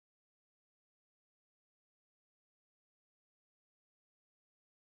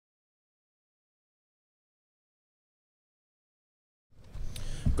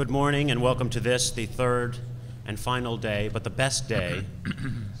Good morning and welcome to this, the third and final day, but the best day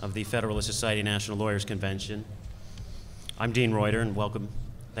of the Federalist Society National Lawyers Convention. I'm Dean Reuter and welcome.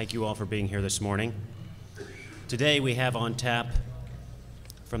 Thank you all for being here this morning. Today we have on tap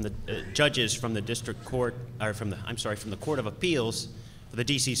from the judges from the District Court, or from the Court of Appeals for the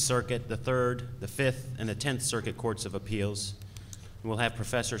D.C. Circuit, the 3rd, the 5th, and the 10th Circuit Courts of Appeals. We'll have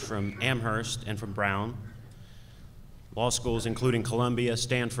professors from Amherst and from Brown, law schools including Columbia,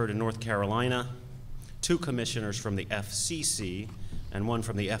 Stanford, and North Carolina, 2 commissioners from the FCC, and 1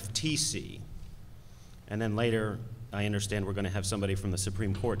 from the FTC. And then later, I understand we're going to have somebody from the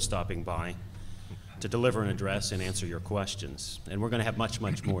Supreme Court stopping by to deliver an address and answer your questions. And we're going to have much,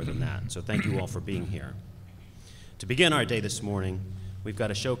 much more than that. So thank you all for being here. To begin our day this morning, we've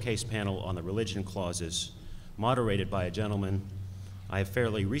got a showcase panel on the religion clauses, moderated by a gentleman I have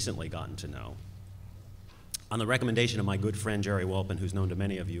fairly recently gotten to know. On the recommendation of my good friend Jerry Walpin, who's known to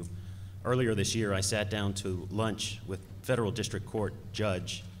many of you, earlier this year I sat down to lunch with Federal District Court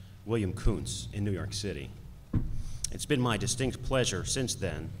Judge William Kuntz in New York City. It's been my distinct pleasure since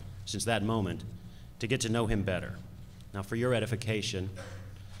then, since that moment, to get to know him better. Now, for your edification,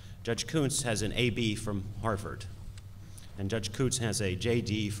 Judge Kuntz has an AB from Harvard, and Judge Kuntz has a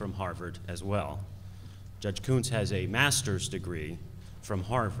JD from Harvard as well. Judge Kuntz has a master's degree from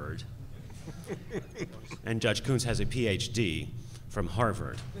Harvard, and Judge Kuntz has a PhD from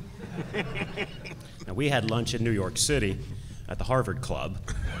Harvard. Now, we had lunch in New York City at the Harvard Club,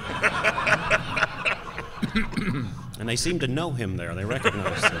 and they seemed to know him there. They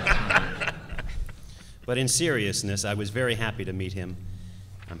recognized him. But in seriousness, I was very happy to meet him.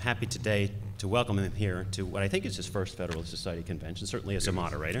 I'm happy today to welcome him here to what I think is his first Federalist Society convention, certainly as a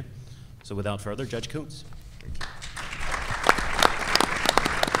moderator. So without further, Judge Kuntz. Thank you.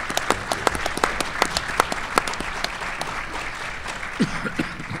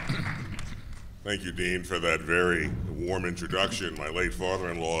 Thank you, Dean, for that very warm introduction. My late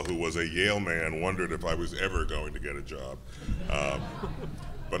father-in-law, who was a Yale man, wondered if I was ever going to get a job.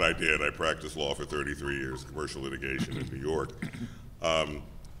 But I did. I practiced law for 33 years, commercial litigation in New York. I'm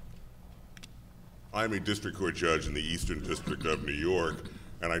a district court judge in the Eastern District of New York,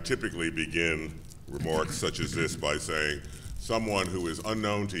 and I typically begin remarks such as this by saying, someone who is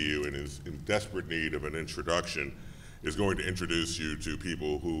unknown to you and is in desperate need of an introduction is going to introduce you to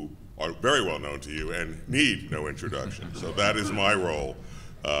people who are very well known to you and need no introduction. So that is my role.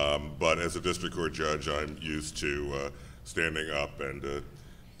 But as a district court judge, I'm used to standing up and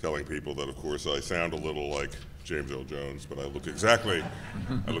telling people that, of course, I sound a little like James Earl Jones, but I look exactly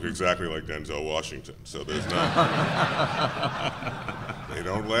like Denzel Washington. So there's not. They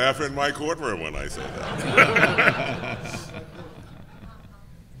don't laugh in my courtroom when I say that.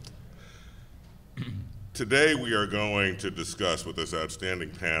 Today we are going to discuss with this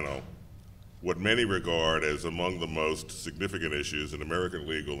outstanding panel what many regard as among the most significant issues in American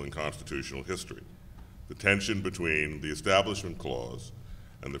legal and constitutional history, the tension between the Establishment Clause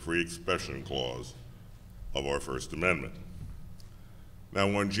and the Free Expression Clause of our First Amendment. Now,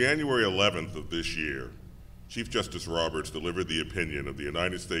 on January 11th of this year, Chief Justice Roberts delivered the opinion of the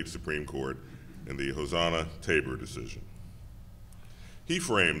United States Supreme Court in the Hosanna-Tabor decision. He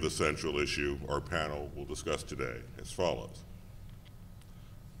framed the central issue our panel will discuss today as follows.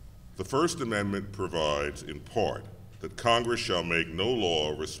 The First Amendment provides, in part, that Congress shall make no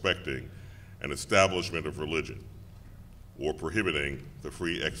law respecting an establishment of religion or prohibiting the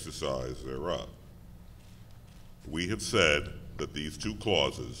free exercise thereof. We have said that these two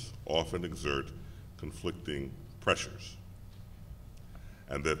clauses often exert conflicting pressures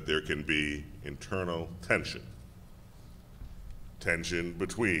and that there can be internal tension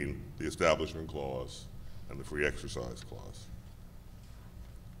between the Establishment Clause and the Free Exercise Clause.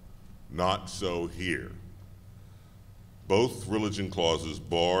 Not so here. Both religion clauses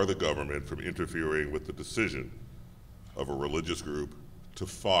bar the government from interfering with the decision of a religious group to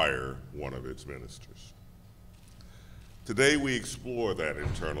fire one of its ministers. Today we explore that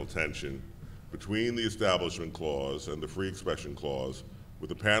internal tension between the Establishment Clause and the Free Expression Clause with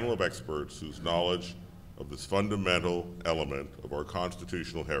a panel of experts whose knowledge of this fundamental element of our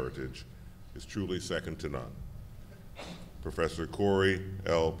constitutional heritage is truly second to none. Professor Corey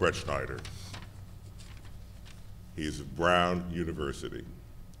L. Brettschneider. He is at Brown University.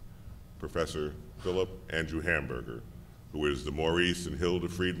 Professor Philip Andrew Hamburger, who is the Maurice and Hilda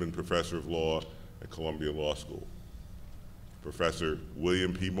Friedman Professor of Law at Columbia Law School. Professor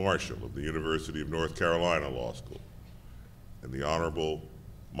William P. Marshall of the University of North Carolina Law School. And the Honorable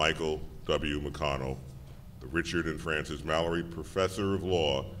Michael W. McConnell, the Richard and Frances Mallery Professor of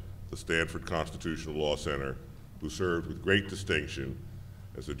Law, the Stanford Constitutional Law Center, who served with great distinction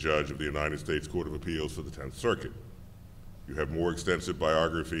as a judge of the United States Court of Appeals for the 10th Circuit. You have more extensive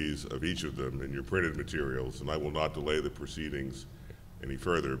biographies of each of them in your printed materials, and I will not delay the proceedings any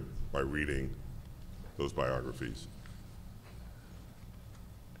further by reading those biographies.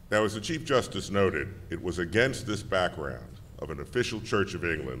 Now, as the Chief Justice noted, it was against this background of an official Church of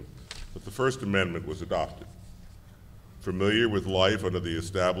England that the First Amendment was adopted. Familiar with life under the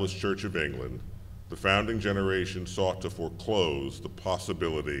established Church of England, the founding generation sought to foreclose the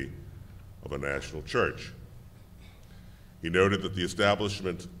possibility of a national church. He noted that the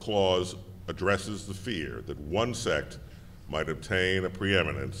Establishment Clause addresses the fear that one sect might obtain a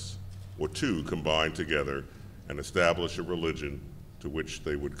preeminence or two combined together and establish a religion to which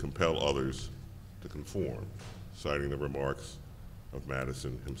they would compel others to conform, citing the remarks of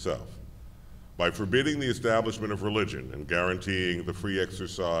Madison himself. By forbidding the establishment of religion and guaranteeing the free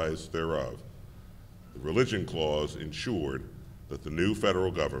exercise thereof, the Religion Clause ensured that the new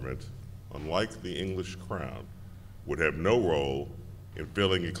federal government, unlike the English crown, would have no role in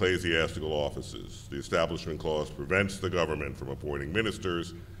filling ecclesiastical offices. The Establishment Clause prevents the government from appointing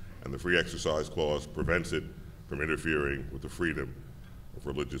ministers, and the Free Exercise Clause prevents it from interfering with the freedom of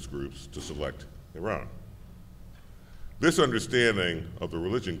religious groups to select their own. This understanding of the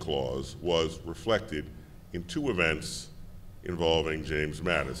Religion Clause was reflected in two events involving James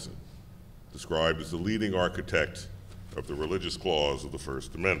Madison, described as the leading architect of the Religious Clause of the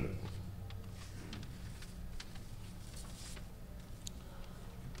First Amendment.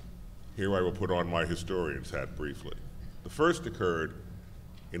 Here I will put on my historian's hat briefly. The first occurred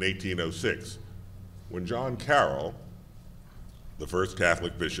in 1806, when John Carroll, the first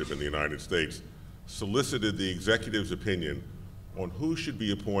Catholic bishop in the United States, solicited the executive's opinion on who should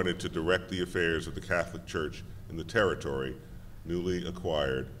be appointed to direct the affairs of the Catholic Church in the territory newly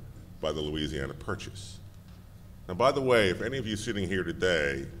acquired by the Louisiana Purchase. Now, by the way, if any of you sitting here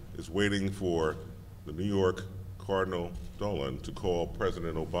today is waiting for the New York Cardinal Dolan to call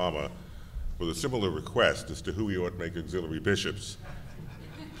President Obama with a similar request as to who he ought to make auxiliary bishops,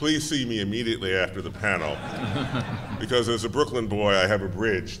 please see me immediately after the panel, because as a Brooklyn boy, I have a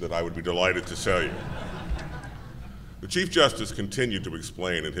bridge that I would be delighted to sell you. The Chief Justice continued to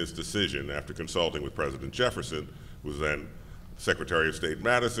explain in his decision, after consulting with President Jefferson, who was then Secretary of State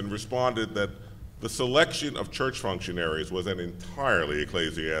Madison, responded that the selection of church functionaries was an entirely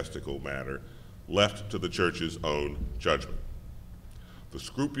ecclesiastical matter left to the church's own judgment. The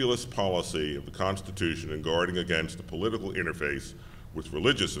scrupulous policy of the Constitution in guarding against the political interface with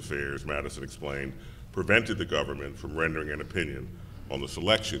religious affairs, Madison explained, prevented the government from rendering an opinion on the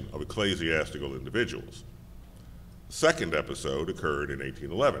selection of ecclesiastical individuals. The second episode occurred in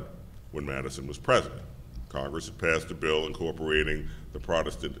 1811, when Madison was president. Congress had passed a bill incorporating the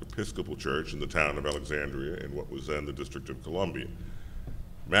Protestant Episcopal Church in the town of Alexandria in what was then the District of Columbia.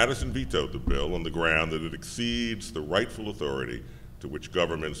 Madison vetoed the bill on the ground that it exceeds the rightful authority to which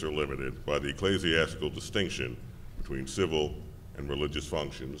governments are limited by the ecclesiastical distinction between civil and religious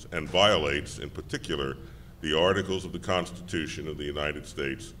functions, and violates, in particular, the Articles of the Constitution of the United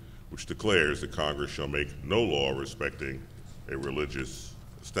States, which declares that Congress shall make no law respecting a religious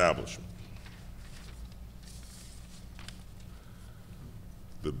establishment.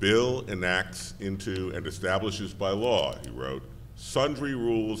 The bill enacts into and establishes by law, he wrote, sundry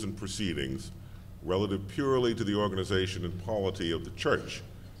rules and proceedings relative purely to the organization and polity of the Church,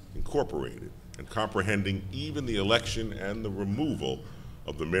 incorporated and comprehending even the election and the removal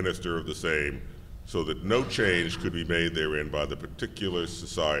of the minister of the same, so that no change could be made therein by the particular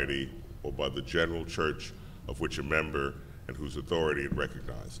society or by the general church of which a member and whose authority it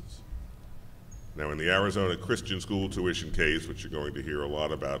recognizes. Now, in the Arizona Christian school tuition case, which you're going to hear a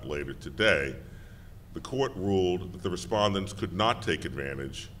lot about later today, the court ruled that the respondents could not take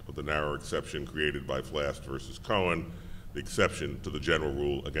advantage of the narrow exception created by Flast versus Cohen, the exception to the general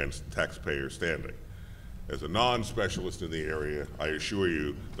rule against taxpayer standing. As a non-specialist in the area, I assure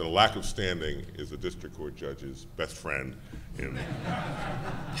you that a lack of standing is a district court judge's best friend in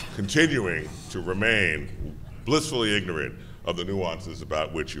continuing to remain blissfully ignorant of the nuances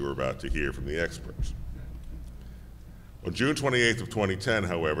about which you are about to hear from the experts. On June 28th of 2010,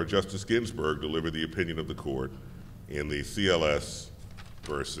 however, Justice Ginsburg delivered the opinion of the court in the CLS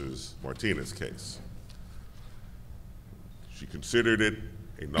versus Martinez case. She considered it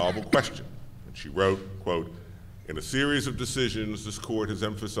a novel question, and she wrote, quote, in a series of decisions, this court has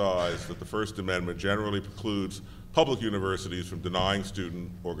emphasized that the First Amendment generally precludes public universities from denying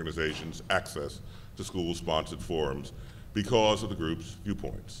student organizations access to school-sponsored forums because of the group's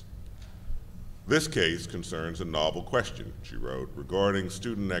viewpoints. This case concerns a novel question, she wrote, regarding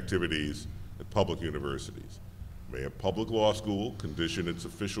student activities at public universities. May a public law school condition its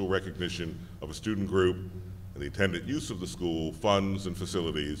official recognition of a student group and the intended use of the school funds and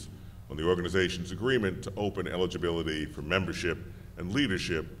facilities on the organization's agreement to open eligibility for membership and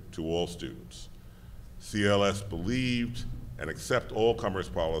leadership to all students. CLS believed an accept all comers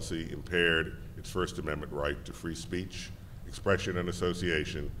policy impaired its First Amendment right to free speech, expression and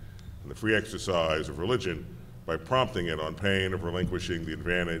association, and the free exercise of religion by prompting it on pain of relinquishing the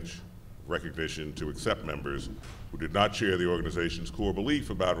advantage of recognition to accept members who did not share the organization's core belief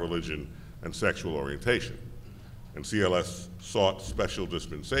about religion and sexual orientation. And CLS sought special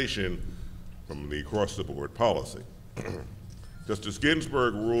dispensation from the across-the-board policy. Justice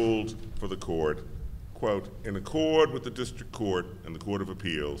Ginsburg ruled for the court, quote, in accord with the district court and the Court of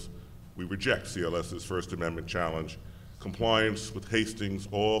Appeals, we reject CLS's First Amendment challenge. Compliance with Hastings'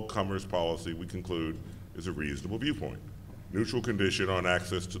 all-comers policy, we conclude, is a reasonable viewpoint. Neutral condition on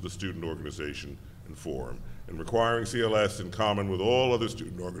access to the student organization and forum, and requiring CLS in common with all other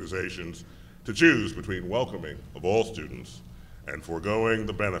student organizations to choose between welcoming of all students and foregoing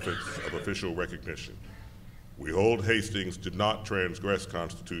the benefits of official recognition. We hold Hastings did not transgress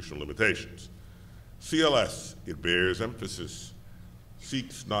constitutional limitations. CLS, it bears emphasis,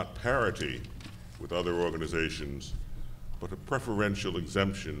 seeks not parity with other organizations, but a preferential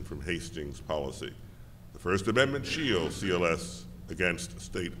exemption from Hastings policy. The First Amendment shields CLS against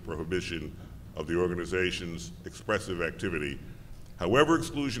state prohibition of the organization's expressive activity, however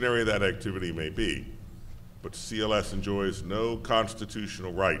exclusionary that activity may be, but CLS enjoys no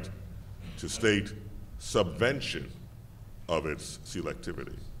constitutional right to state subvention of its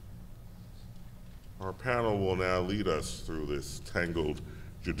selectivity. Our panel will now lead us through this tangled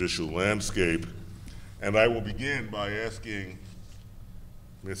judicial landscape, and I will begin by asking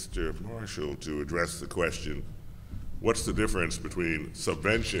Mr. Marshall to address the question, what's the difference between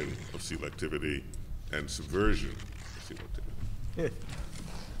subvention of selectivity and subversion of selectivity?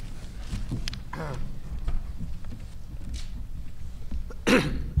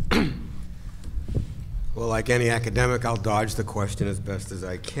 Well, like any academic, I'll dodge the question as best as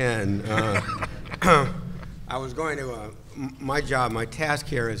I can. I was going to, my task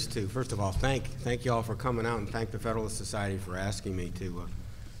here is to, first of all, thank you all for coming out and thank the Federalist Society for asking me to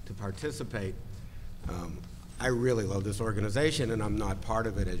participate. I really love this organization, and I'm not part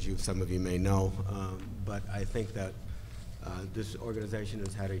of it, as some of you may know, but I think that this organization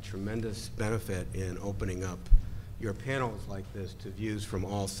has had a tremendous benefit in opening up your panels like this to views from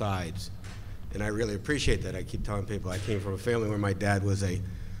all sides. And I really appreciate that. I keep telling people I came from a family where my dad was a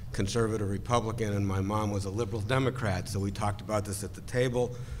conservative Republican and my mom was a liberal Democrat. So we talked about this at the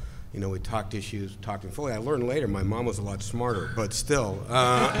table. You know, we talked issues, talking fully. I learned later my mom was a lot smarter, but still.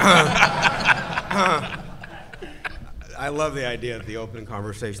 I love the idea of the open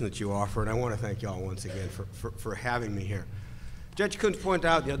conversation that you offer, and I want to thank you all once again for having me here. Judge Kuntz pointed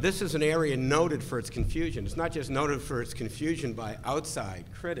out, you know, this is an area noted for its confusion. It's not just noted for its confusion by outside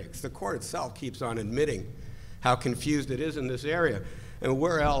critics. The court itself keeps on admitting how confused it is in this area. And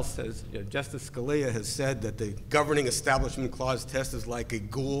where else has Justice Scalia has said that the governing establishment clause test is like a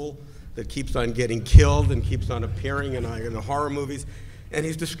ghoul that keeps on getting killed and keeps on appearing in the horror movies. And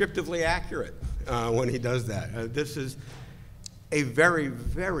he's descriptively accurate when he does that. This is a very,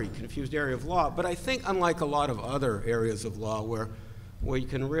 very confused area of law, but I think unlike a lot of other areas of law where you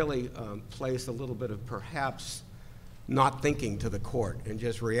can really place a little bit of perhaps not thinking to the court and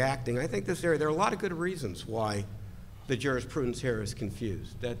just reacting, I think this area, there are a lot of good reasons why the jurisprudence here is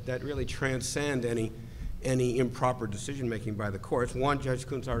confused, that really transcend any improper decision-making by the courts. One, Judge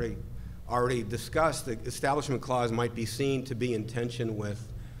Kuntz already discussed, the Establishment Clause might be seen to be in tension with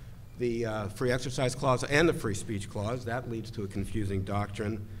the Free Exercise Clause and the Free Speech Clause. That leads to a confusing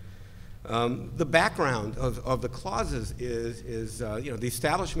doctrine. The background of the clauses is you know, the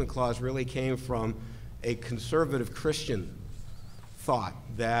Establishment Clause really came from a conservative Christian thought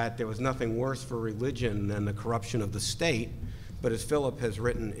that there was nothing worse for religion than the corruption of the state. But as Philip has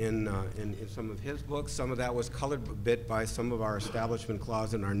written in some of his books, some of that was colored a bit by some of our Establishment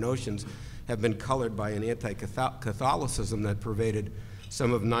Clause, and our notions have been colored by an anti-Catholicism that pervaded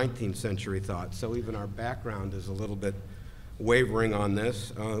some of 19th century thought. So even our background is a little bit wavering on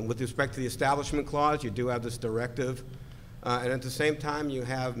this. With respect to the Establishment Clause, you do have this directive, and at the same time you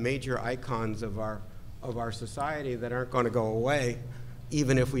have major icons of our society that aren't going to go away,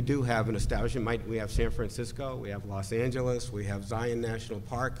 even if we do have an establishment. We have San Francisco, we have Los Angeles, we have Zion National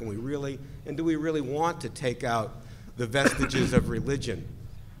Park, and do we really want to take out the vestiges of religion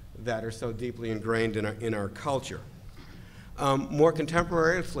that are so deeply ingrained in our culture? More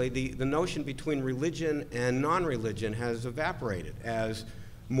contemporaneously, the notion between religion and non-religion has evaporated as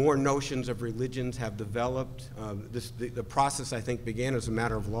more notions of religions have developed. The process, I think, began as a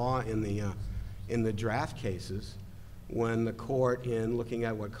matter of law in the draft cases, when the court, in looking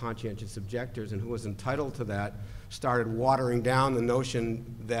at what conscientious objectors and who was entitled to that, started watering down the notion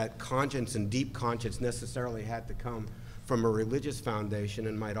that conscience and deep conscience necessarily had to come from a religious foundation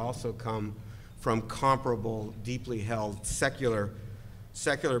and might also come from comparable, deeply held secular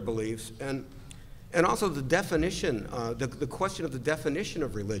beliefs. And also the definition, the question of the definition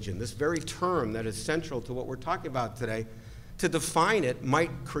of religion, this very term that is central to what we're talking about today, to define it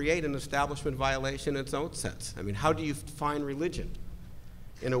might create an establishment violation in its own sense. I mean, how do you define religion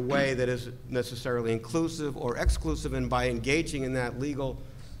in a way that is necessarily inclusive or exclusive, and by engaging in that legal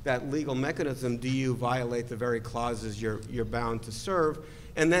mechanism, do you violate the very clauses you're bound to serve?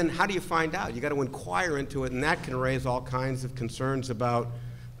 And then how do you find out? You got to inquire into it, and that can raise all kinds of concerns about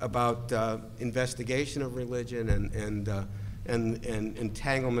investigation of religion and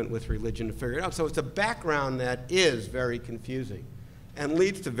entanglement with religion to figure it out. So it's a background that is very confusing and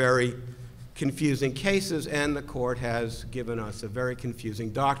leads to very confusing cases, and the court has given us a very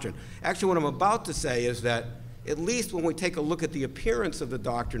confusing doctrine. Actually, what I'm about to say is that at least when we take a look at the appearance of the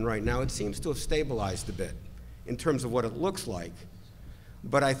doctrine right now, it seems to have stabilized a bit in terms of what it looks like.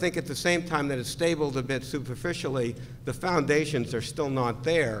 But I think at the same time that it's stabled a bit superficially, the foundations are still not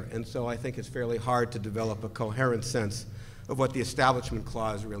there, and so I think it's fairly hard to develop a coherent sense of what the Establishment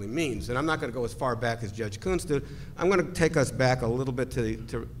Clause really means. And I'm not going to go as far back as Judge Kuntz did. I'm going to take us back a little bit to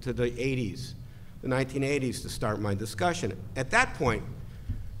the 80s, the 1980s, to start my discussion. At that point,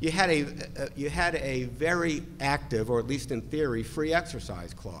 you had a very active, or at least in theory, free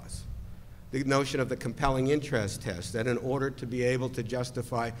exercise clause. The notion of the compelling interest test, that in order to be able to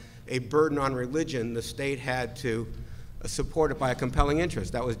justify a burden on religion, the state had to support it by a compelling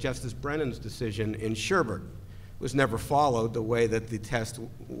interest. That was Justice Brennan's decision in Sherbert. It was never followed the way that the test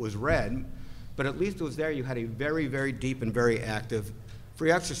was read, but at least it was there. You had a very, very deep and very active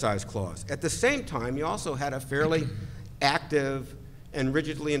free exercise clause. At the same time, you also had a fairly active and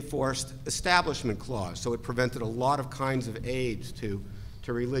rigidly enforced establishment clause, so it prevented a lot of kinds of aids to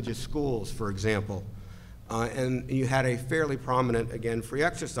religious schools, for example. And you had a fairly prominent, again, free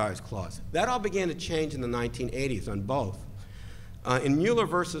exercise clause. That all began to change in the 1980s on both. In Mueller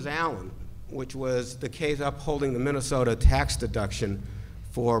versus Allen, which was the case upholding the Minnesota tax deduction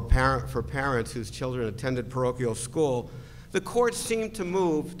for parents whose children attended parochial school, the court seemed to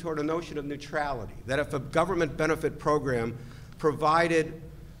move toward a notion of neutrality, that if a government benefit program provided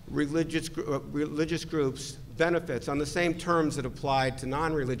religious groups benefits on the same terms that applied to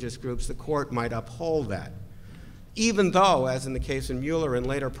non-religious groups, the court might uphold that. Even though, as in the case in Mueller and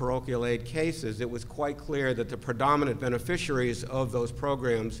later parochial aid cases, it was quite clear that the predominant beneficiaries of those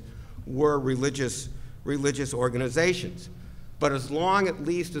programs were religious organizations. But as long, at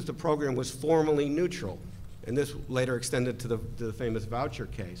least, as the program was formally neutral, and this later extended to the famous voucher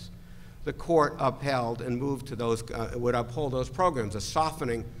case, the court upheld and moved to those, would uphold those programs, a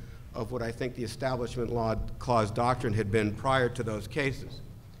softening of what I think the Establishment Clause doctrine had been prior to those cases.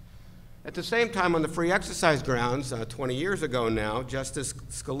 At the same time, on the free exercise grounds, 20 years ago now, Justice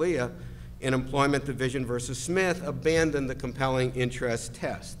Scalia, in Employment Division versus Smith, abandoned the compelling interest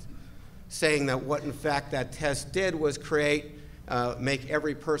test, saying that what in fact that test did was make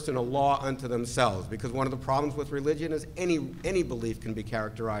every person a law unto themselves, because one of the problems with religion is any belief can be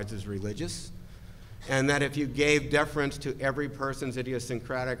characterized as religious, and that if you gave deference to every person's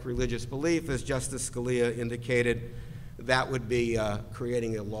idiosyncratic religious belief, as Justice Scalia indicated, that would be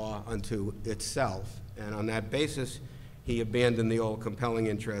creating a law unto itself. And on that basis, he abandoned the old compelling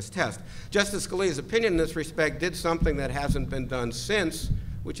interest test. Justice Scalia's opinion in this respect did something that hasn't been done since,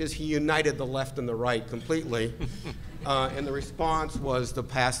 which is he united the left and the right completely. And the response was the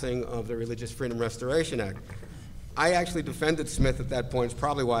passing of the Religious Freedom Restoration Act. I actually defended Smith at that point. It's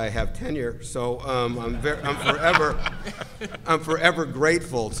probably why I have tenure. So I'm forever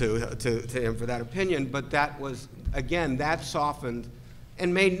grateful to him for that opinion. But that was, again, that softened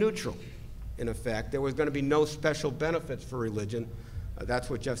and made neutral, in effect. There was going to be no special benefits for religion. That's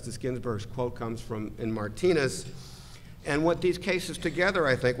what Justice Ginsburg's quote comes from in Martinez. And what these cases together,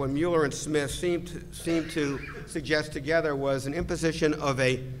 I think, what Mueller and Smith seemed to suggest together was an imposition of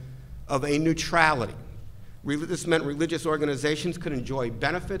a neutrality. This meant religious organizations could enjoy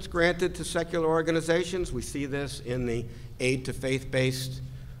benefits granted to secular organizations. We see this in the aid to faith-based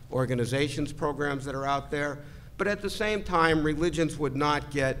organizations programs that are out there. But at the same time, religions would not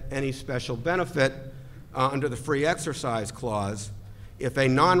get any special benefit under the free exercise clause. If a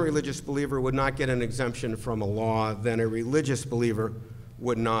non-religious believer would not get an exemption from a law, then a religious believer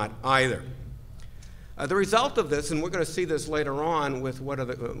would not either. The result of this, and we're going to see this later on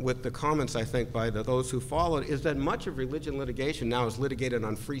with the comments, I think, by those who followed, is that much of religion litigation now is litigated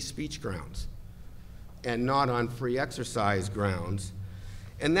on free speech grounds and not on free exercise grounds.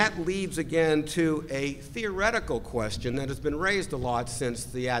 And that leads, again, to a theoretical question that has been raised a lot since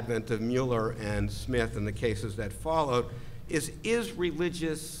the advent of Mueller and Smith and the cases that followed, is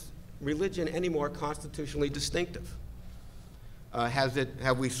religion any more constitutionally distinctive?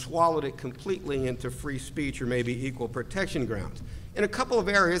 Have we swallowed it completely into free speech or maybe equal protection grounds? In a couple of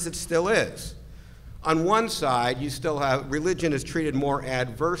areas, it still is. On one side, you still have religion is treated more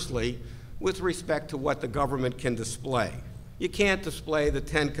adversely with respect to what the government can display. You can't display the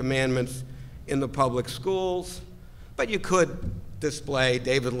 10 Commandments in the public schools, but you could display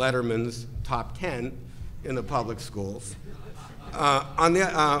David Letterman's top 10 in the public schools. On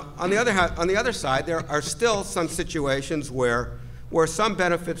the other side, there are still some situations where some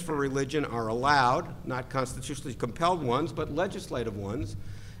benefits for religion are allowed, not constitutionally compelled ones, but legislative ones.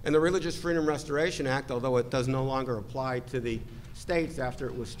 And the Religious Freedom Restoration Act, although it does no longer apply to the states after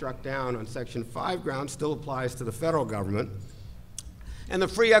it was struck down on Section 5 grounds, still applies to the federal government. And the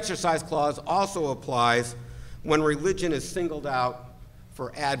Free Exercise Clause also applies when religion is singled out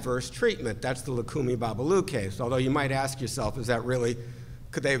for adverse treatment. That's the Lukumi Babalu case, although you might ask yourself, is that really,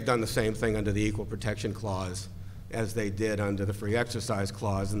 could they have done the same thing under the Equal Protection Clause as they did under the Free Exercise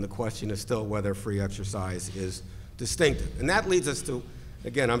Clause? And the question is still whether free exercise is distinctive. And that leads us to,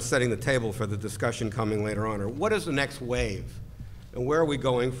 again, I'm setting the table for the discussion coming later on, or what is the next wave? And where are we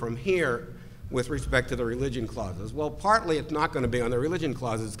going from here with respect to the religion clauses? Well, partly it's not going to be on the religion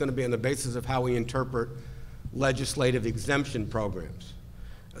clauses. It's going to be on the basis of how we interpret legislative exemption programs,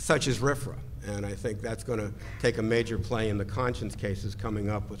 such as RFRA. And I think that's going to take a major play in the conscience cases coming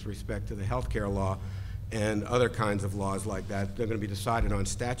up with respect to the healthcare law and other kinds of laws like that. They're going to be decided on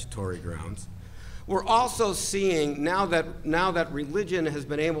statutory grounds. We're also seeing, now that religion has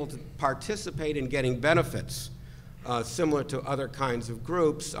been able to participate in getting benefits similar to other kinds of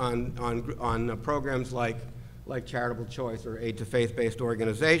groups on programs like Charitable Choice or aid to faith-based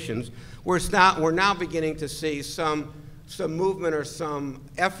organizations, we're now beginning to see some movement or some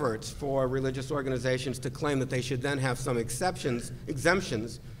efforts for religious organizations to claim that they should then have some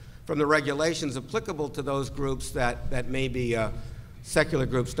exemptions from the regulations applicable to those groups that maybe secular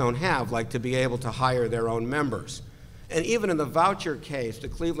groups don't have, like to be able to hire their own members. And even in the voucher case, the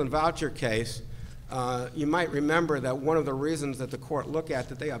Cleveland voucher case, you might remember that one of the reasons that the court looked at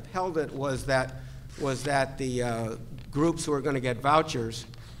that they upheld it was that the groups who are going to get vouchers,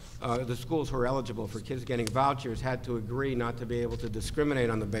 the schools who are eligible for kids getting vouchers, had to agree not to be able to discriminate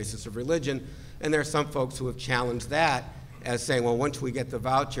on the basis of religion. And there are some folks who have challenged that as saying, well, once we get the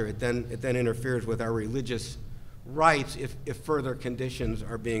voucher, it then interferes with our religious rights if further conditions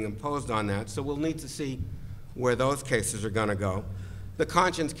are being imposed on that. So we'll need to see where those cases are going to go. The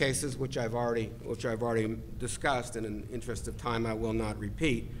conscience cases, which I've already discussed, and in interest of time I will not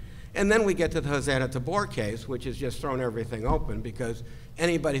repeat. And then we get to the Hosanna Tabor case, which has just thrown everything open, because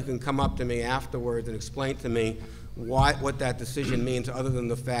anybody who can come up to me afterwards and explain to me what that decision means, other than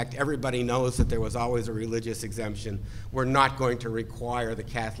the fact everybody knows that there was always a religious exemption. We're not going to require the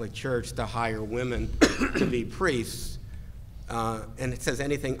Catholic Church to hire women to be priests. And it says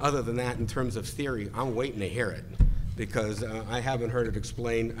anything other than that in terms of theory, I'm waiting to hear it, because I haven't heard it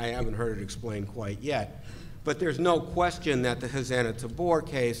explained quite yet. But there's no question that the Hosanna Tabor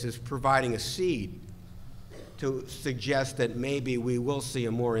case is providing a seed to suggest that maybe we will see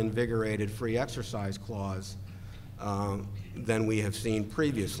a more invigorated free exercise clause than we have seen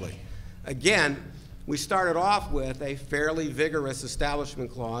previously. Again, we started off with a fairly vigorous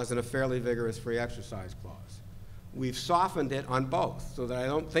establishment clause and a fairly vigorous free exercise clause. We've softened it on both, so that I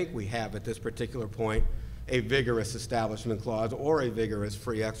don't think we have at this particular point a vigorous establishment clause or a vigorous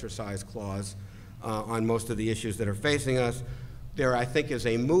free exercise clause on most of the issues that are facing us. There, I think, is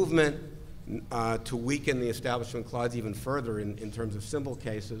a movement to weaken the establishment clause even further in terms of symbol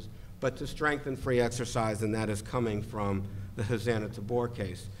cases, but to strengthen free exercise, and that is coming from the Hosanna Tabor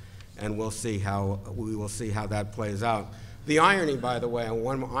case. And we will see how that plays out. The irony, by the way, and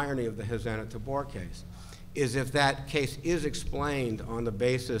one irony of the Hosanna Tabor case, is if that case is explained on the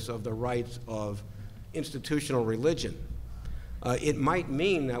basis of the rights of institutional religion, it might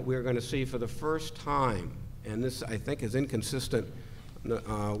mean that we're going to see for the first time, and this I think is inconsistent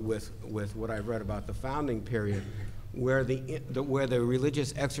with what I've read about the founding period, where the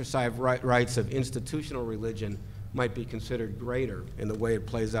religious exercise rights of institutional religion might be considered greater in the way it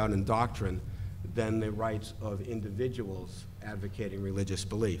plays out in doctrine than the rights of individuals advocating religious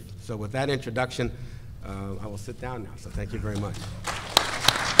belief. So with that introduction, I will sit down now. So thank you very much.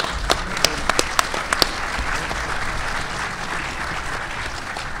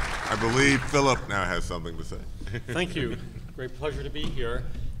 believe Philip now has something to say. Thank you. Great pleasure to be here.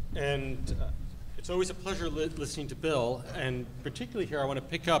 And it's always a pleasure listening to Bill. And particularly here, I want to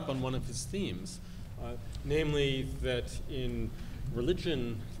pick up on one of his themes, namely that in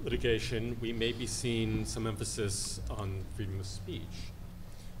religion litigation, we may be seeing some emphasis on freedom of speech.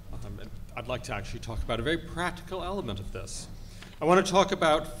 And I'd like to actually talk about a very practical element of this. I want to talk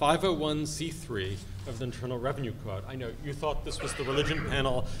about 501c3 of the Internal Revenue Code. I know you thought this was the religion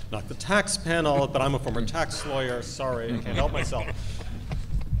panel, not the tax panel, but I'm a former tax lawyer. Sorry, I can't help myself.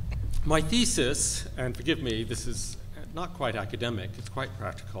 My thesis, and forgive me, this is not quite academic, it's quite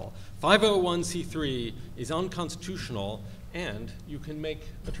practical. 501c3 is unconstitutional, and you can make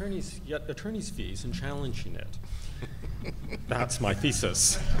attorney's fees in challenging it. That's my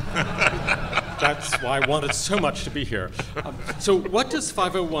thesis. That's why I wanted so much to be here. So what does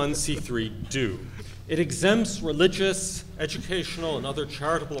 501c3 do? It exempts religious, educational, and other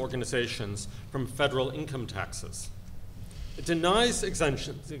charitable organizations from federal income taxes. It denies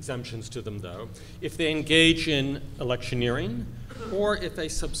exemptions to them, though, if they engage in electioneering or if a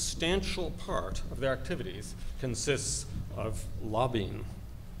substantial part of their activities consists of lobbying.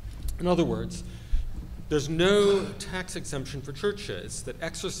 In other words, there's no tax exemption for churches that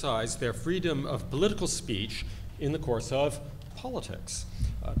exercise their freedom of political speech in the course of politics.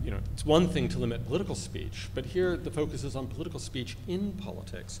 It's one thing to limit political speech, but here the focus is on political speech in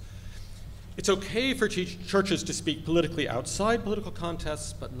politics. It's okay for churches to speak politically outside political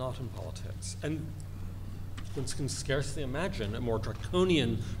contests, but not in politics. And one can scarcely imagine a more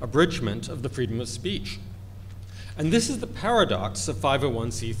draconian abridgment of the freedom of speech. And this is the paradox of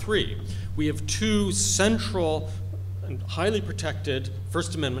 501c3. We have two central and highly protected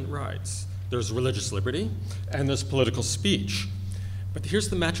First Amendment rights. There's religious liberty and there's political speech. But here's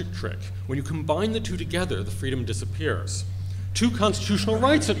the magic trick. When you combine the two together, the freedom disappears. Two constitutional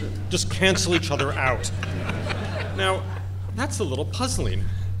rights that just cancel each other out. Now, that's a little puzzling.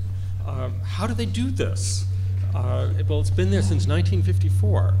 How do they do this? Well, it's been there since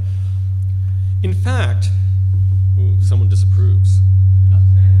 1954. In fact, someone disapproves.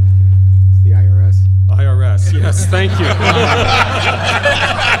 It's the IRS. IRS, yes, thank you.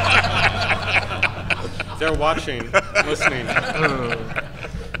 They're watching, listening.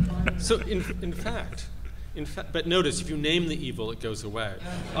 So in fact, but notice, if you name the evil, it goes away.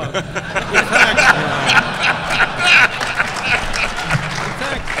 In fact,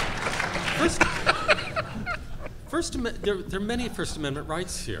 there are many First Amendment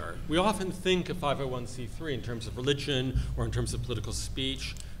rights here. We often think of 501c3 in terms of religion or in terms of political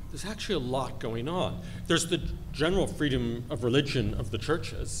speech. There's actually a lot going on. There's the general freedom of religion of the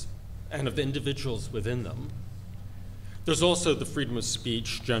churches and of the individuals within them. There's also the freedom of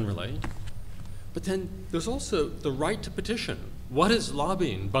speech generally. But then there's also the right to petition. What is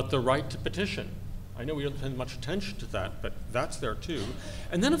lobbying but the right to petition? I know we don't pay much attention to that, but that's there too.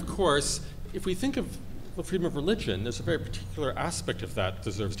 And then, of course, if we think of the freedom of religion, there's a very particular aspect of that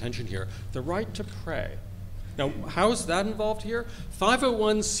deserves attention here, the right to pray. Now, how is that involved here?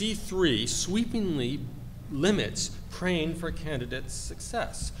 501c3 sweepingly limits praying for a candidate's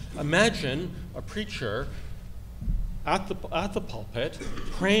success. Imagine a preacher at the pulpit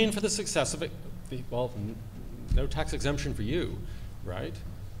praying for the success of well, no tax exemption for you, right?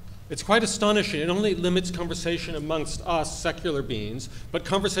 It's quite astonishing. It only limits conversation amongst us secular beings, but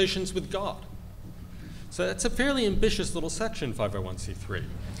conversations with God. So that's a fairly ambitious little section, 501c3.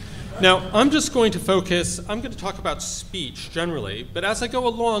 Now, I'm just going to focus, I'm going to talk about speech generally, but as I go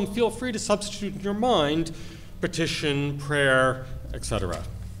along, feel free to substitute in your mind petition, prayer, etc.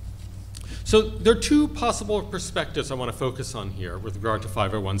 So there are two possible perspectives I want to focus on here with regard to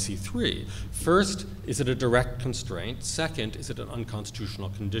 501c3. First, is it a direct constraint? Second, is it an unconstitutional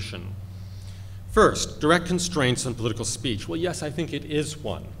condition? First, direct constraints on political speech. Well, yes, I think it is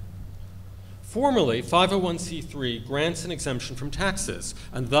one. Formally, 501c3 grants an exemption from taxes,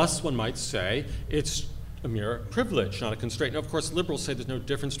 and thus one might say it's a mere privilege, not a constraint. Now, of course, liberals say there's no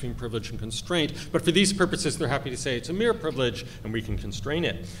difference between privilege and constraint, but for these purposes, they're happy to say it's a mere privilege and we can constrain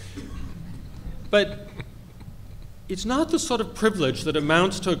it. But it's not the sort of privilege that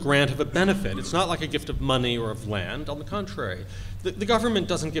amounts to a grant of a benefit. It's not like a gift of money or of land. On the contrary, the government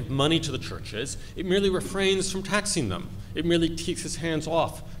doesn't give money to the churches. It merely refrains from taxing them. It merely takes its hands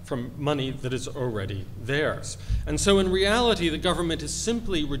off from money that is already theirs. And so in reality, the government is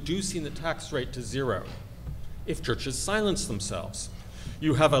simply reducing the tax rate to zero if churches silence themselves.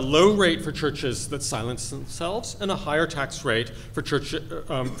 You have a low rate for churches that silence themselves and a higher tax rate for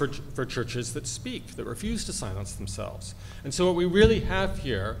churches that speak, that refuse to silence themselves. And so what we really have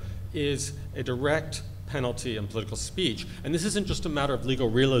here is a direct penalty, and political speech. And this isn't just a matter of legal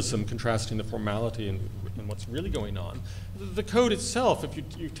realism contrasting the formality and what's really going on. The code itself, if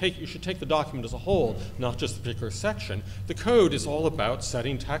you should take the document as a whole, not just the particular section. The code is all about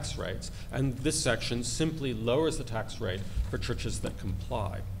setting tax rates, and this section simply lowers the tax rate for churches that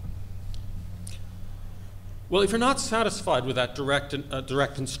comply. Well, if you're not satisfied with that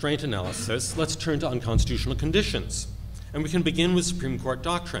direct constraint analysis, let's turn to unconstitutional conditions. And we can begin with Supreme Court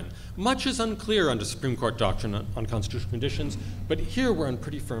doctrine. Much is unclear under Supreme Court doctrine on constitutional conditions, but here we're in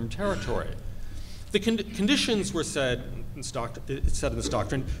pretty firm territory. The conditions were said in this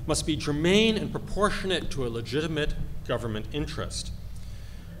doctrine must be germane and proportionate to a legitimate government interest.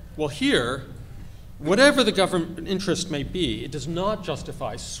 Well, here, whatever the government interest may be, it does not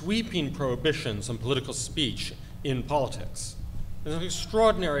justify sweeping prohibitions on political speech in politics. There's an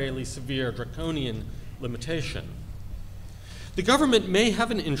extraordinarily severe draconian limitation. The government may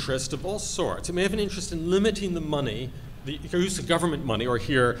have an interest of all sorts. It may have an interest in limiting the money, the use of government money, or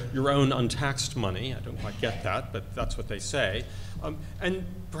here, your own untaxed money. I don't quite get that, but that's what they say. And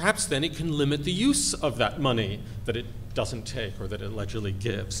perhaps then it can limit the use of that money that it doesn't take or that it allegedly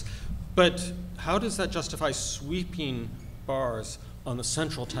gives. But how does that justify sweeping bars on a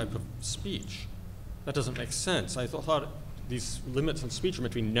central type of speech? That doesn't make sense. I thought these limits on speech are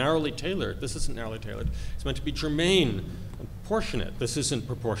meant to be narrowly tailored. This isn't narrowly tailored. It's meant to be germane and proportionate. This isn't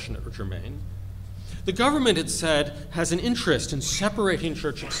proportionate or germane. The government, it said, has an interest in separating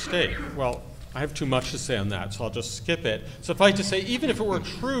church and state. Well, I have too much to say on that, so I'll just skip it. Suffice to say, even if it were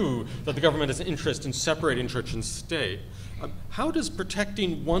true that the government has an interest in separating church and state, how does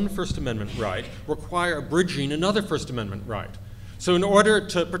protecting one First Amendment right require abridging another First Amendment right? So in order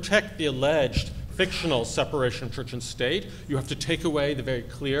to protect the alleged fictional separation of church and state, you have to take away the very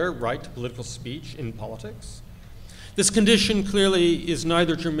clear right to political speech in politics? This condition clearly is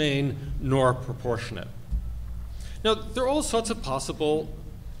neither germane nor proportionate. Now, there are all sorts of possible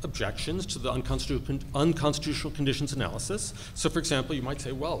objections to the unconstitutional conditions analysis. So, for example, you might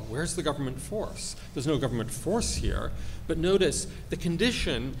say, well, where's the government force? There's no government force here. But notice the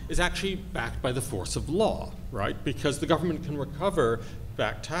condition is actually backed by the force of law, right? Because the government can recover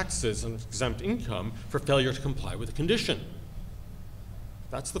back taxes and exempt income for failure to comply with the condition.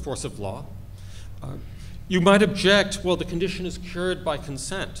 That's the force of law. You might object, well, the condition is cured by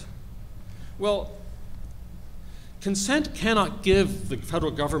consent. Well, consent cannot give the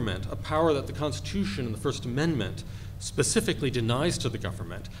federal government a power that the Constitution and the First Amendment specifically denies to the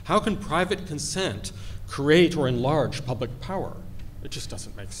government. How can private consent create or enlarge public power? It just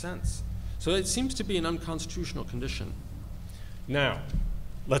doesn't make sense. So it seems to be an unconstitutional condition. Now,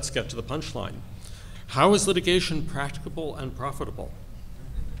 let's get to the punchline. How is litigation practicable and profitable?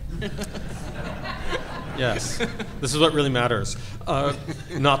 Yes, this is what really matters,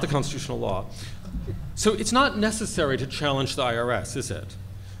 not the constitutional law. So it's not necessary to challenge the IRS, is it?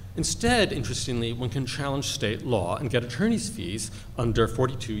 Instead, interestingly, one can challenge state law and get attorney's fees under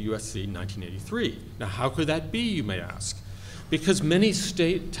 42 U.S.C. 1983. Now, how could that be, you may ask? Because many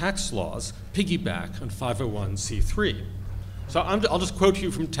state tax laws piggyback on 501c3. So I'll just quote you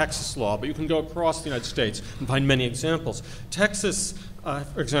from Texas law, but you can go across the United States and find many examples. Texas,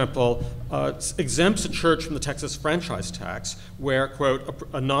 for example, exempts a church from the Texas franchise tax where, quote,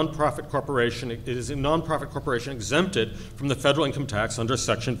 a nonprofit corporation, it is a nonprofit corporation exempted from the federal income tax under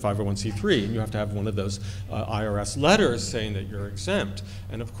section 501c3. And you have to have one of those IRS letters saying that you're exempt.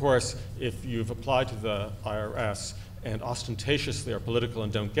 And of course, if you've applied to the IRS and ostentatiously are political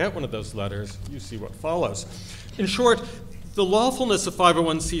and don't get one of those letters, you see what follows. In short, the lawfulness of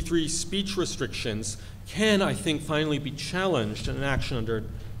 501c3 speech restrictions can, I think, finally be challenged in an action under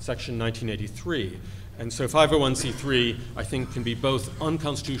Section 1983. And so 501c3, I think, can be both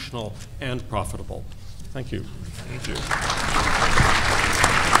unconstitutional and profitable. Thank you. Thank you.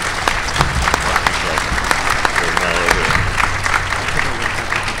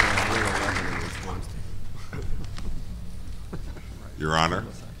 Your Honor.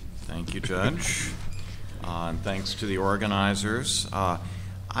 Thank you, Judge. And thanks to the organizers.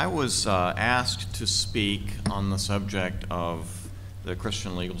 I was asked to speak on the subject of the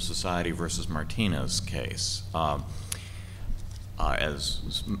Christian Legal Society versus Martinez case.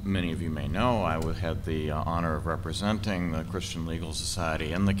 As many of you may know, I had the honor of representing the Christian Legal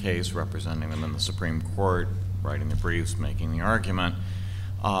Society in the case, representing them in the Supreme Court, writing the briefs, making the argument.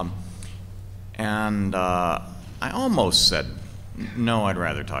 And I almost said, no, I'd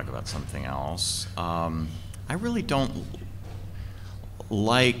rather talk about something else. I really don't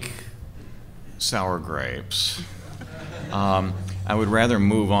like sour grapes. I would rather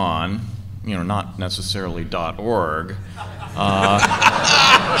move on, you know, not necessarily .org.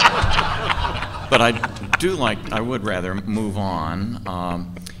 but I would rather move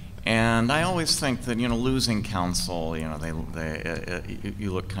on. And I always think that, losing counsel, you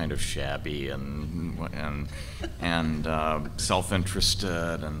look kind of shabby and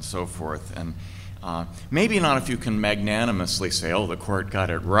self-interested and so forth. And maybe not if you can magnanimously say, "Oh, the court got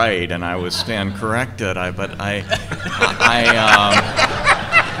it right," and I would stand corrected.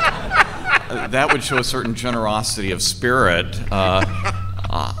 That would show a certain generosity of spirit.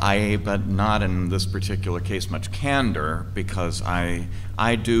 But not in this particular case much candor, because I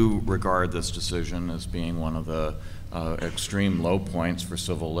do regard this decision as being one of the extreme low points for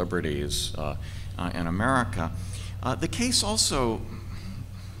civil liberties in America. The case also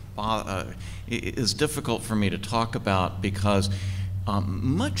is difficult for me to talk about because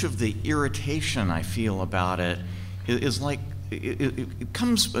much of the irritation I feel about it is like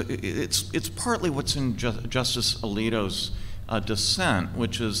it's partly what's in Justice Alito's dissent,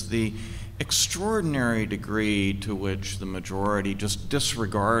 which is the extraordinary degree to which the majority just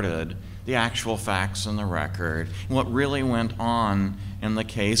disregarded the actual facts in the record, what really went on in the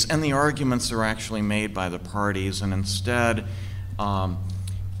case, and the arguments that were actually made by the parties, and instead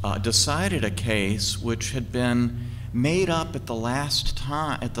decided a case which had been made up at the last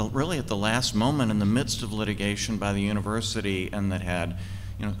time, really at the last moment in the midst of litigation by the university, and that had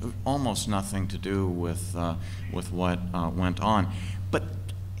almost nothing to do with what went on.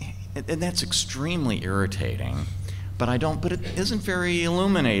 And that's extremely irritating. But it isn't very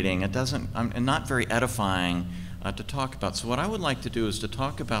illuminating. It doesn't, and not very edifying to talk about. So what I would like to do is to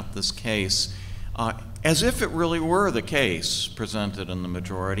talk about this case as if it really were the case presented in the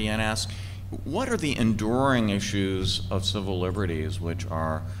majority, and ask, what are the enduring issues of civil liberties which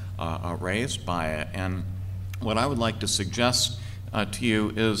are raised by it? And what I would like to suggest to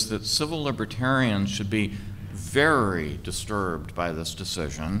you is that civil libertarians should be very disturbed by this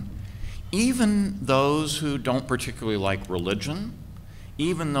decision, even those who don't particularly like religion,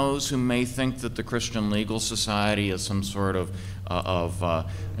 even those who may think that the Christian Legal Society is some sort of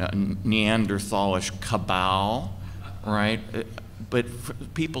Neanderthalish cabal, right? But for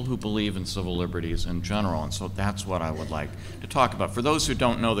people who believe in civil liberties in general. And so that's what I would like to talk about. For those who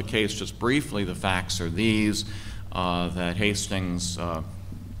don't know the case, just briefly, the facts are these, that Hastings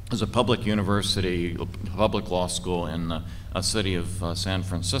is a public university, public law school in the city of San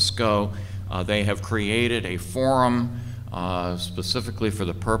Francisco. They have created a forum specifically for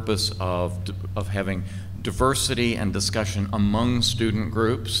the purpose of having diversity and discussion among student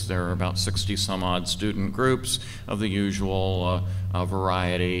groups. There are about 60 some odd student groups of the usual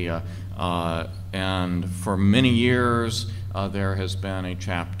variety, and for many years there has been a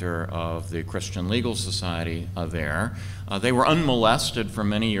chapter of the Christian Legal Society there. They were unmolested for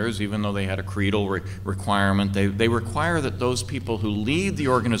many years, even though they had a creedal requirement. They require that those people who lead the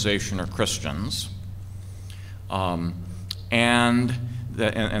organization are Christians, and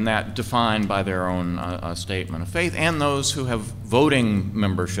that defined by their own statement of faith, and those who have voting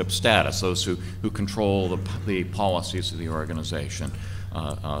membership status, those who control the policies of the organization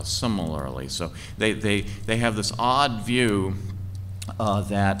similarly. So they have this odd view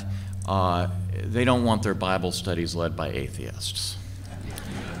that they don't want their Bible studies led by atheists.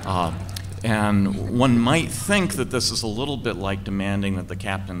 And one might think that this is a little bit like demanding that the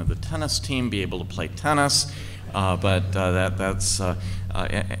captain of the tennis team be able to play tennis,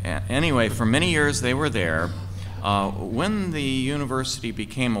 anyway, for many years they were there. When the university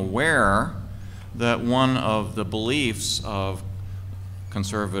became aware that one of the beliefs of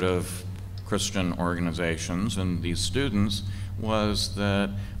conservative Christian organizations and these students was that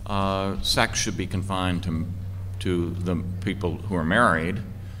sex should be confined to the people who are married,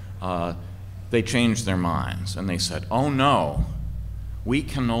 they changed their minds and they said, "Oh no, we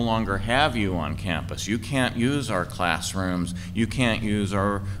can no longer have you on campus. You can't use our classrooms. You can't use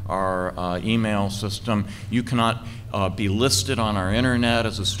our email system. You cannot be listed on our internet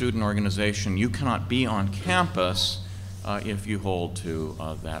as a student organization. You cannot be on campus if you hold to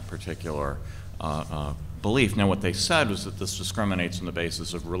that particular belief." Now, what they said was that this discriminates on the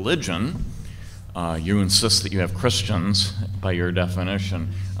basis of religion. You insist that you have Christians, by your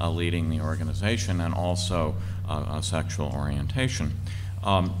definition, leading the organization, and also sexual orientation.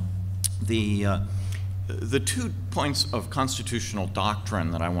 The 2 points of constitutional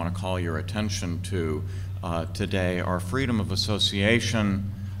doctrine that I want to call your attention to today are freedom of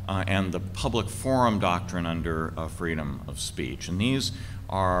association and the public forum doctrine under freedom of speech. And these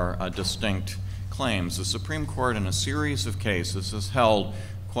are distinct claims. The Supreme Court, in a series of cases, has held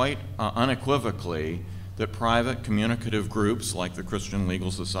quite unequivocally that private communicative groups like the Christian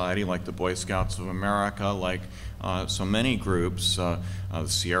Legal Society, like the Boy Scouts of America, like so many groups, the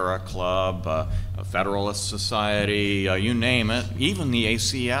Sierra Club, Federalist Society, you name it, even the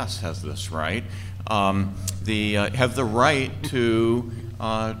ACS has this right, have the right to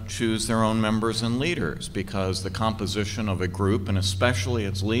choose their own members and leaders, because the composition of a group, and especially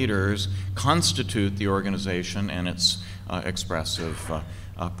its leaders, constitute the organization and its expressive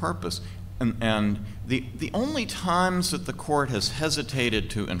purpose. And the only times that the court has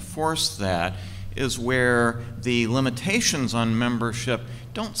hesitated to enforce that is where the limitations on membership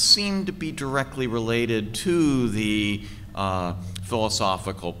don't seem to be directly related to the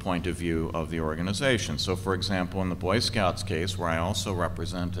philosophical point of view of the organization. So, for example, in the Boy Scouts case, where I also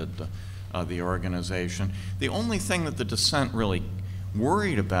represented the organization, the only thing that the dissent really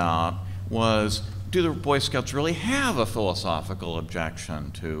worried about was, do the Boy Scouts really have a philosophical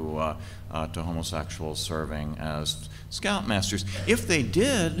objection to homosexuals serving as scoutmasters? If they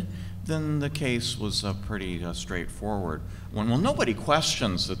did, then the case was pretty straightforward. Well, nobody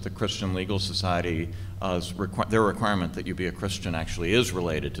questions that the Christian Legal Society, their requirement that you be a Christian actually is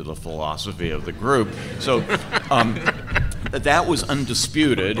related to the philosophy of the group. So that was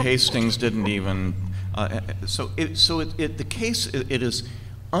undisputed. Hastings didn't even, the case, it is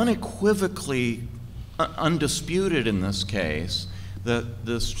unequivocally undisputed in this case that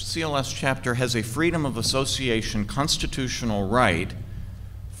the CLS chapter has a freedom of association constitutional right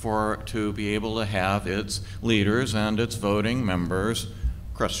to be able to have its leaders and its voting members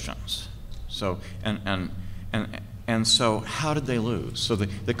Christians. So, and so how did they lose? So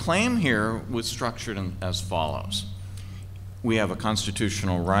the claim here was structured as follows. We have a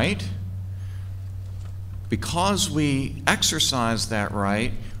constitutional right. Because we exercise that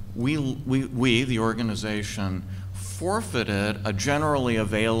right, we, the organization, forfeited a generally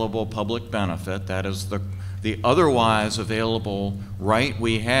available public benefit, that is the otherwise available right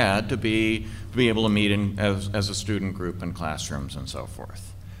we had to be able to meet as a student group in classrooms and so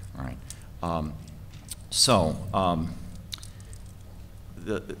forth. All right.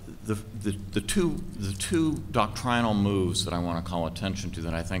 The two doctrinal moves that I want to call attention to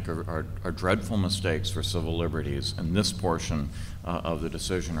that I think are dreadful mistakes for civil liberties in this portion of the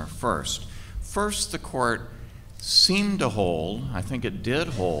decision are first, the court seemed to hold, I think it did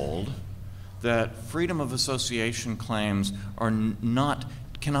hold, that freedom of association claims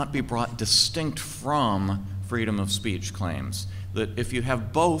cannot be brought distinct from freedom of speech claims. That if you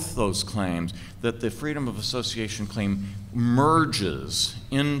have both those claims, that the freedom of association claim merges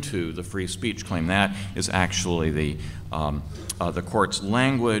into the free speech claim. That is actually the court's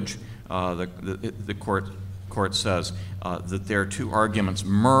language. The court says that their two arguments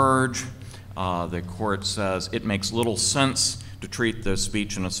merge. The court says it makes little sense to treat the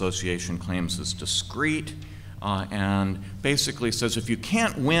speech and association claims as discrete, and basically says if you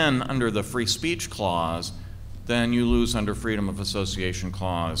can't win under the free speech clause, then you lose under freedom of association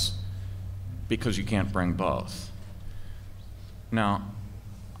clause because you can't bring both. Now,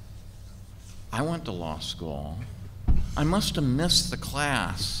 I went to law school. I must have missed the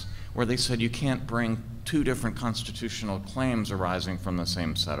class where they said you can't bring two different constitutional claims arising from the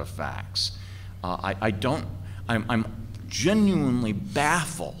same set of facts. I'm genuinely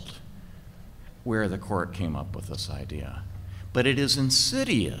baffled where the court came up with this idea. But it is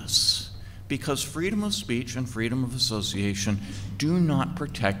insidious because freedom of speech and freedom of association do not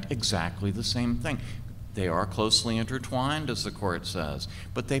protect exactly the same thing. They are closely intertwined, as the court says,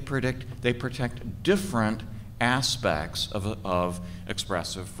 but they protect different aspects of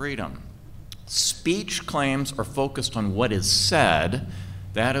expressive freedom. Speech claims are focused on what is said.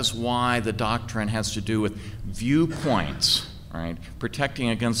 That is why the doctrine has to do with viewpoints, right? Protecting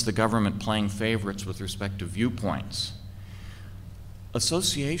against the government playing favorites with respect to viewpoints.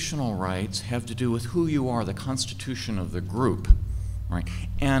 Associational rights have to do with who you are, the constitution of the group, right?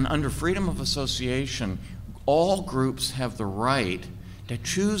 And under freedom of association, all groups have the right to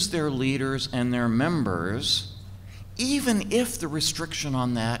choose their leaders and their members, even if the restriction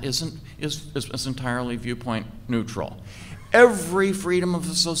on that is entirely viewpoint neutral. Every freedom of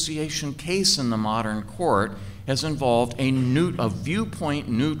association case in the modern court has involved a viewpoint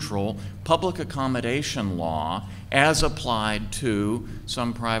neutral public accommodation law as applied to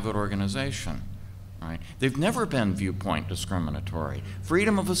some private organization. Right? They've never been viewpoint discriminatory.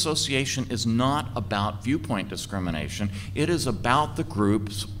 Freedom of association is not about viewpoint discrimination. It is about the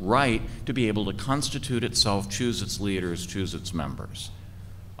group's right to be able to constitute itself, choose its leaders, choose its members.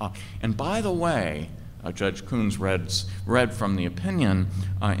 And by the way, Judge Kuntz read from the opinion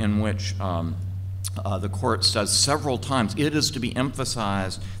in which the court says several times, it is to be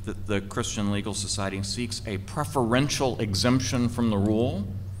emphasized that the Christian Legal Society seeks a preferential exemption from the rule.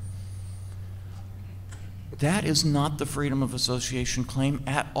 That is not the freedom of association claim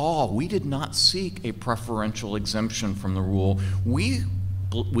at all. We did not seek a preferential exemption from the rule. We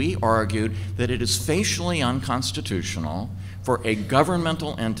argued that it is facially unconstitutional for a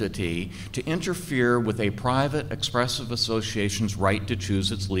governmental entity to interfere with a private expressive association's right to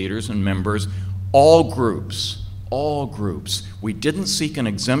choose its leaders and members, all groups, all groups. We didn't seek an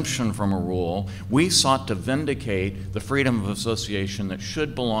exemption from a rule. We sought to vindicate the freedom of association that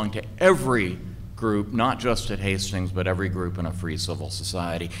should belong to every group, not just at Hastings, but every group in a free civil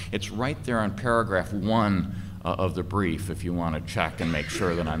society. It's right there on paragraph 1 of the brief if you want to check and make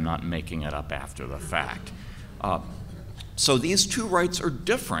sure that I'm not making it up after the fact. So these two rights are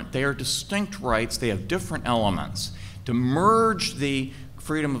different. They are distinct rights. They have different elements. To merge the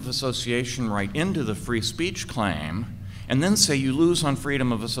freedom of association right into the free speech claim and then say you lose on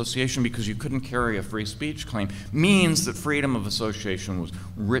freedom of association because you couldn't carry a free speech claim means that freedom of association was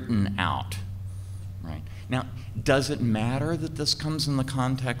written out. Right? Now, does it matter that this comes in the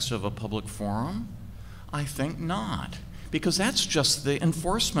context of a public forum? I think not, because that's just the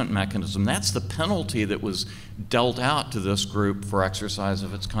enforcement mechanism. That's the penalty that was dealt out to this group for exercise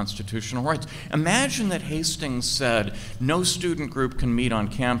of its constitutional rights. Imagine that Hastings said no student group can meet on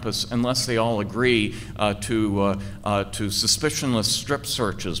campus unless they all agree to suspicionless strip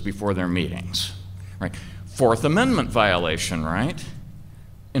searches before their meetings. Right? Fourth Amendment violation, right?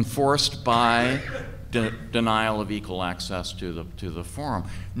 Enforced by denial of equal access to the forum.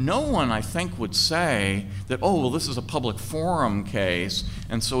 No one, I think, would say that, oh, well, this is a public forum case,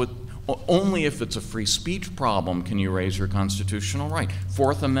 and so only if it's a free speech problem can you raise your constitutional right.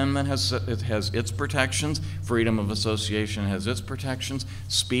 Fourth Amendment has its protections. Freedom of association has its protections.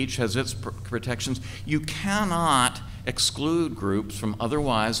 Speech has its protections. You cannot exclude groups from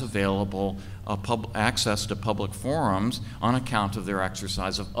otherwise available access to public forums on account of their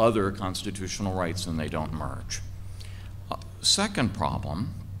exercise of other constitutional rights, and they don't merge. Second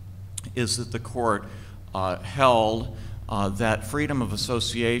problem is that the court held that freedom of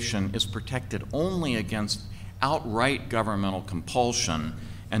association is protected only against outright governmental compulsion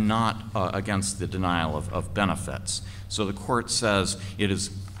and not against the denial of benefits. So the court says it is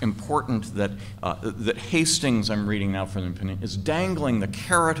important that, that Hastings, I'm reading now from the opinion, is dangling the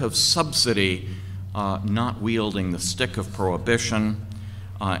carrot of subsidy, not wielding the stick of prohibition.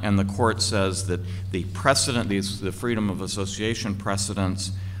 And the court says that the precedent, the freedom of association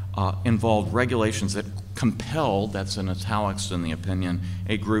precedents, involved regulations that compelled, that's in italics in the opinion,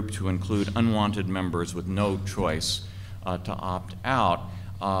 a group to include unwanted members with no choice to opt out.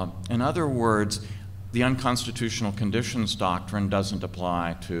 In other words, the unconstitutional conditions doctrine doesn't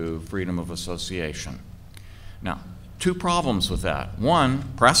apply to freedom of association. Now, two problems with that. One,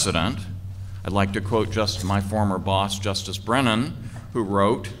 precedent. I'd like to quote just my former boss, Justice Brennan, who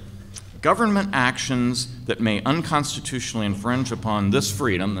wrote, "Government actions that may unconstitutionally infringe upon this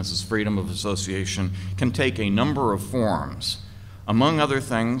freedom," this is freedom of association, "can take a number of forms. Among other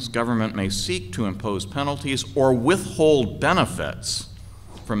things, government may seek to impose penalties or withhold benefits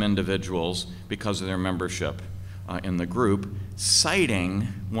from individuals because of their membership in the group, citing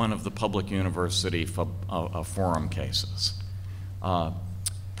one of the public university forum cases.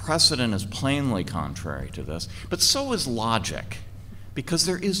 Precedent is plainly contrary to this, but so is logic, because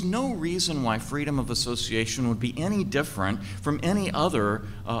there is no reason why freedom of association would be any different from any other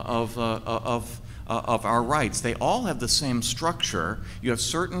of our rights. They all have the same structure. You have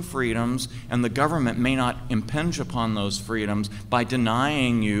certain freedoms, and the government may not impinge upon those freedoms by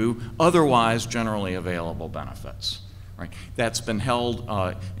denying you otherwise generally available benefits. Right? That's been held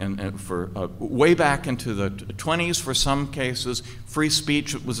for way back into the 20s for some cases. Free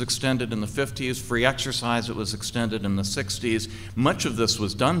speech, it was extended in the 50s. Free exercise, it was extended in the 60s. Much of this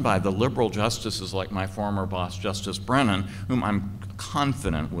was done by the liberal justices like my former boss, Justice Brennan, whom I'm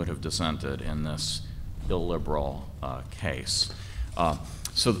confident would have dissented in this illiberal case.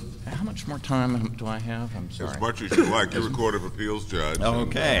 So how much more time do I have? I'm sorry. As much as you like. You're a Court of Appeals judge.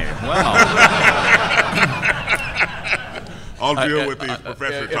 Okay, well. I'll deal with these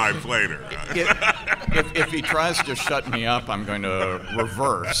professor types later. If he tries to shut me up, I'm going to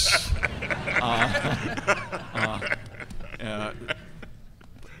reverse.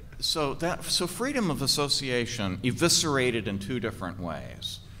 So freedom of association eviscerated in two different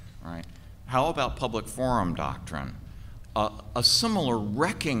ways, right? How about public forum doctrine? A similar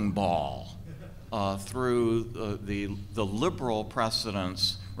wrecking ball through the liberal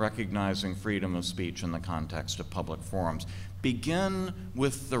precedents recognizing freedom of speech in the context of public forums. Begin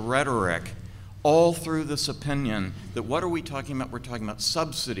with the rhetoric, all through this opinion that what are we talking about? We're talking about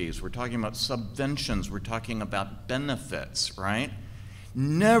subsidies, we're talking about subventions, we're talking about benefits, right?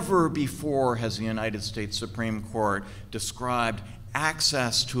 Never before has the United States Supreme Court described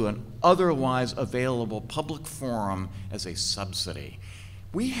access to an otherwise available public forum as a subsidy.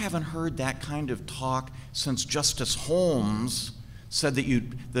 We haven't heard that kind of talk since Justice Holmes said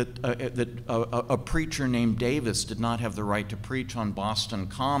that a preacher named Davis did not have the right to preach on Boston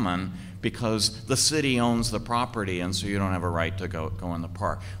Common because the city owns the property and so you don't have a right to go in the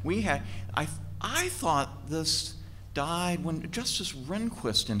park. I thought this died when Justice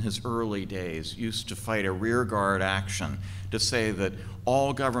Rehnquist in his early days used to fight a rearguard action to say that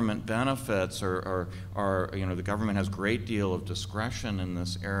all government benefits are the government has a great deal of discretion in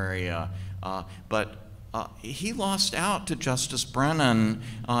this area, but he lost out to Justice Brennan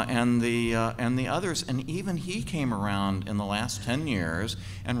and the others, and even he came around in the last 10 years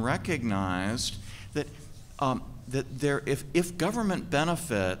and recognized that if government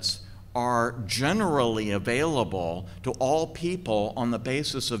benefits are generally available to all people on the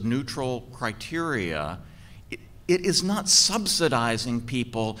basis of neutral criteria, it is not subsidizing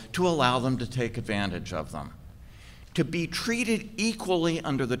people to allow them to take advantage of them. To be treated equally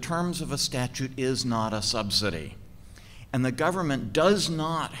under the terms of a statute is not a subsidy. And the government does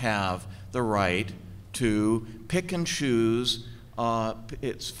not have the right to pick and choose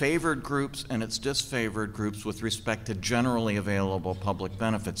its favored groups and its disfavored groups with respect to generally available public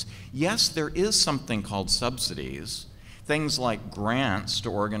benefits. Yes, there is something called subsidies. Things like grants to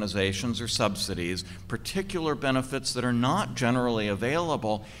organizations or subsidies, particular benefits that are not generally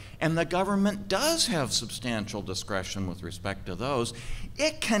available, and the government does have substantial discretion with respect to those.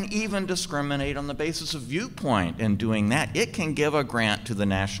 It can even discriminate on the basis of viewpoint in doing that. It can give a grant to the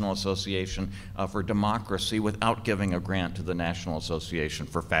National Association for Democracy without giving a grant to the National Association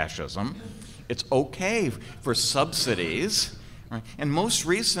for Fascism. It's okay for subsidies. Right. And most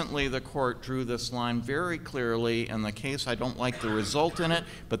recently, the court drew this line very clearly in the case. I don't like the result in it,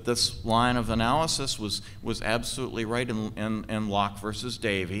 but this line of analysis was absolutely right in Locke versus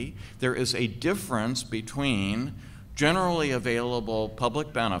Davey. There is a difference between generally available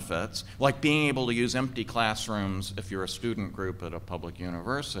public benefits, like being able to use empty classrooms if you're a student group at a public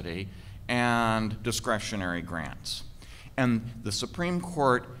university, and discretionary grants. And the Supreme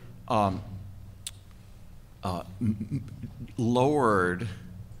Court lowered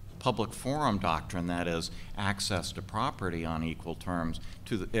public forum doctrine, that is, access to property on equal terms,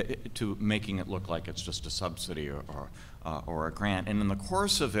 to making it look like it's just a subsidy or a grant. And in the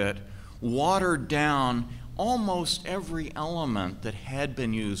course of it, watered down almost every element that had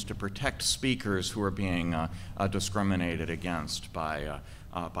been used to protect speakers who are being discriminated against by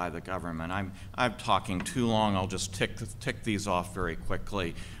the government. I'm talking too long. I'll just tick these off very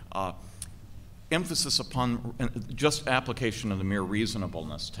quickly. Emphasis upon just application of the mere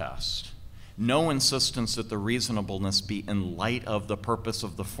reasonableness test. No insistence that the reasonableness be in light of the purpose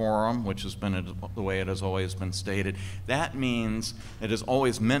of the forum, which has been the way it has always been stated. That means it has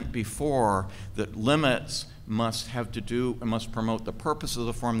always meant before that limits must promote the purpose of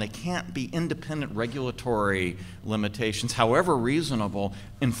the forum. They can't be independent regulatory limitations, however reasonable,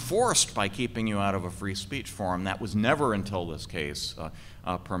 enforced by keeping you out of a free speech forum. That was never until this case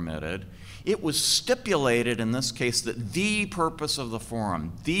permitted. It was stipulated in this case that the purpose of the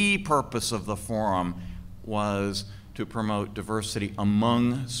forum was to promote diversity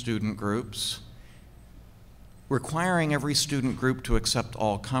among student groups. Requiring every student group to accept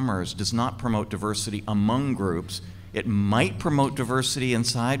all comers does not promote diversity among groups. It might promote diversity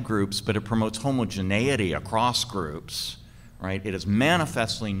inside groups, but it promotes homogeneity across groups, right? It is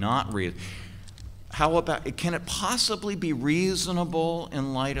manifestly not reasonable. How about, can it possibly be reasonable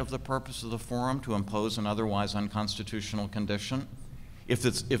in light of the purpose of the forum to impose an otherwise unconstitutional condition? If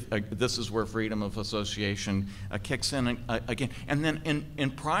this is where freedom of association kicks in again. And then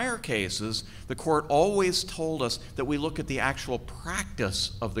in prior cases, the court always told us that we look at the actual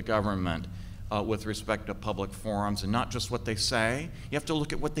practice of the government with respect to public forums and not just what they say. You have to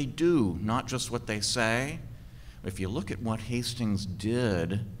look at what they do, not just what they say. If you look at what Hastings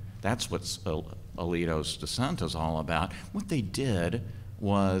did, that's what Alito's dissent is all about. What they did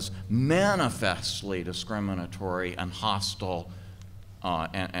was manifestly discriminatory and hostile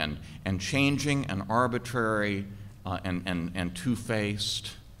and changing and arbitrary and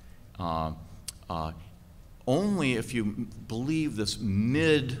two-faced. Only if you believe this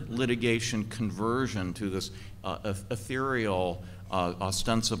mid-litigation conversion to this ethereal,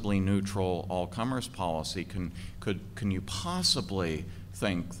 ostensibly neutral all-comers policy can you possibly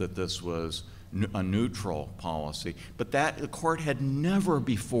think that this was a neutral policy, but that the court had never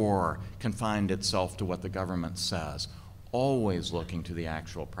before confined itself to what the government says, always looking to the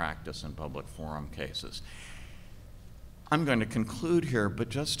actual practice in public forum cases. I'm going to conclude here, but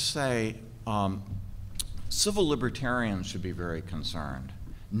just say civil libertarians should be very concerned,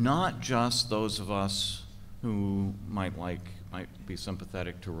 not just those of us who might be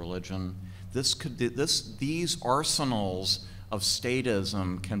sympathetic to religion. These arsenals of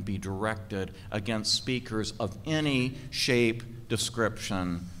statism can be directed against speakers of any shape,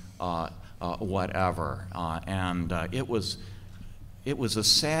 description, whatever. It was a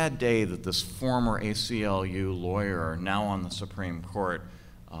sad day that this former ACLU lawyer, now on the Supreme Court,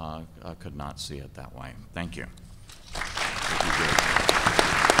 could not see it that way. Thank you.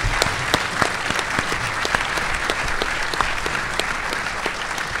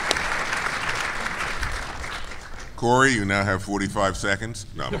 Corey, you now have 45 seconds.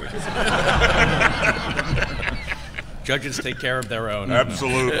 No, I'm kidding. Judges take care of their own.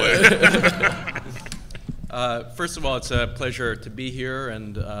 Absolutely. First of all, it's a pleasure to be here,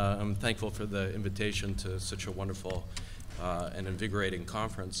 and I'm thankful for the invitation to such a wonderful and invigorating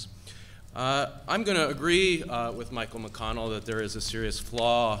conference. I'm going to agree with Michael McConnell that there is a serious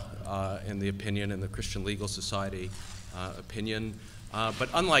flaw in the opinion, in the Christian Legal Society opinion. But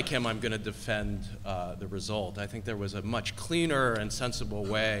unlike him, I'm going to defend the result. I think there was a much cleaner and sensible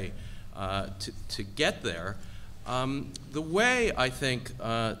way to get there. The way, I think,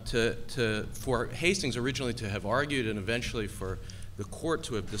 for Hastings originally to have argued and eventually for the court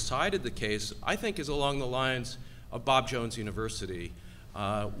to have decided the case, I think is along the lines of Bob Jones University,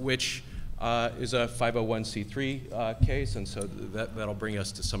 which is a 501c3 case, and so that'll bring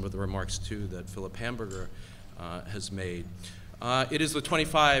us to some of the remarks, too, that Philip Hamburger has made. It is the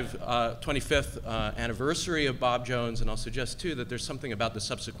 25th anniversary of Bob Jones, and I'll suggest, too, that there's something about the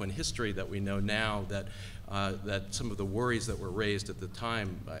subsequent history that we know now that some of the worries that were raised at the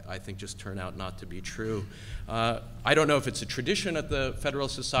time, I think, just turn out not to be true. I don't know if it's a tradition at the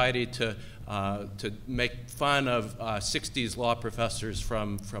Federalist Society to make fun of 60s law professors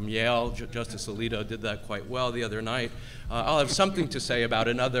from Yale. Justice Alito did that quite well the other night. I'll have something to say about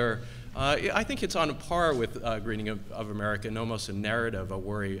another. I think it's on par with Greeting of America, and almost a narrative, a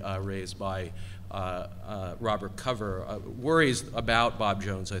worry raised by Robert Cover, worries about Bob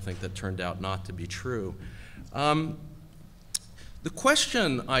Jones, I think, that turned out not to be true. The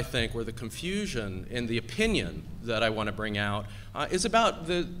question, I think, or the confusion in the opinion that I want to bring out is about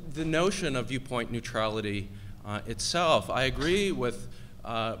the notion of viewpoint neutrality itself. I agree with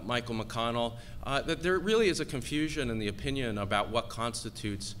Michael McConnell that there really is a confusion in the opinion about what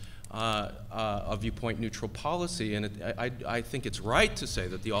constitutes a viewpoint neutral policy, and I think it's right to say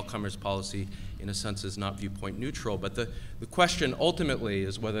that the all-comers policy in a sense is not viewpoint neutral, but the question ultimately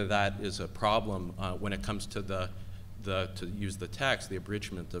is whether that is a problem when it comes to to use the text, the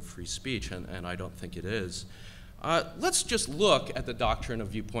abridgment of free speech, and I don't think it is. Let's just look at the doctrine of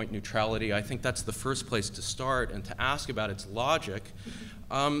viewpoint neutrality. I think that's the first place to start and to ask about its logic.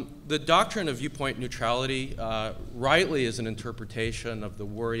 The doctrine of viewpoint neutrality rightly is an interpretation of the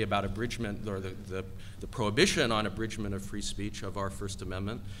worry about abridgment, or the prohibition on abridgment of free speech of our First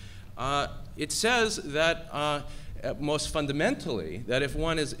Amendment. It says that most fundamentally, that if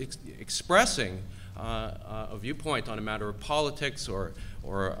one is expressing a viewpoint on a matter of politics or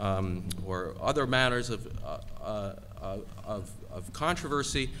other matters of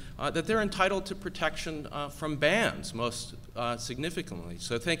controversy, that they're entitled to protection from bans, most significantly.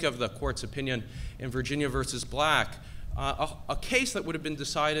 So think of the court's opinion in Virginia versus Black, a case that would have been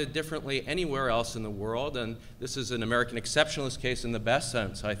decided differently anywhere else in the world, and this is an American exceptionalist case in the best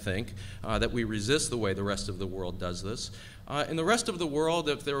sense, I think, that we resist the way the rest of the world does this. In the rest of the world,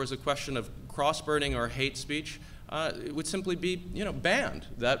 if there was a question of cross-burning or hate speech, it would simply be, banned,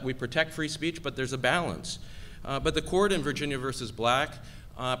 that we protect free speech, but there's a balance. But the court in Virginia versus Black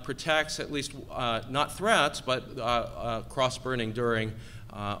protects at least not threats, but cross-burning during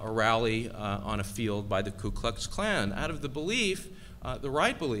a rally on a field by the Ku Klux Klan, out of the belief, the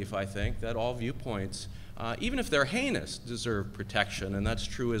right belief, I think, that all viewpoints, even if they're heinous, deserve protection. And that's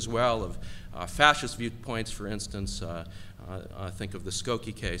true as well of fascist viewpoints, for instance. Think of the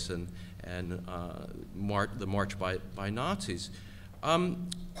Skokie case and the march by Nazis.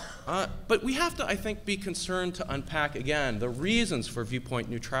 But we have to, I think, be concerned to unpack, again, the reasons for viewpoint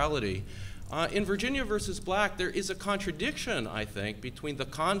neutrality. In Virginia versus Black, there is a contradiction, I think, between the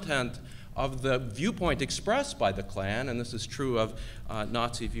content of the viewpoint expressed by the Klan, and this is true of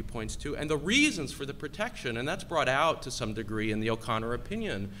Nazi viewpoints too, and the reasons for the protection, and that's brought out to some degree in the O'Connor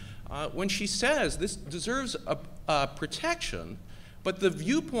opinion. When she says this deserves a protection, but the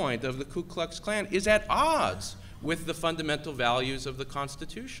viewpoint of the Ku Klux Klan is at odds with the fundamental values of the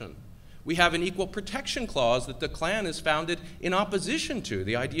Constitution. We have an equal protection clause that the Klan is founded in opposition to,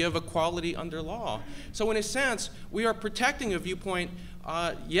 the idea of equality under law. So in a sense, we are protecting a viewpoint,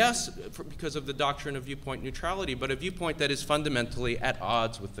 yes, because of the doctrine of viewpoint neutrality, but a viewpoint that is fundamentally at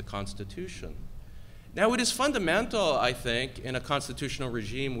odds with the Constitution. Now, it is fundamental, I think, in a constitutional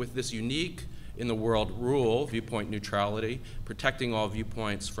regime with this unique in the world rule, viewpoint neutrality, protecting all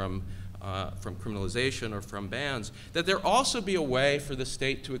viewpoints from criminalization or from bans, that there also be a way for the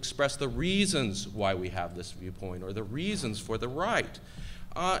state to express the reasons why we have this viewpoint or the reasons for the right.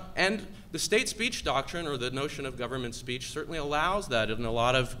 And the state speech doctrine, or the notion of government speech, certainly allows that in a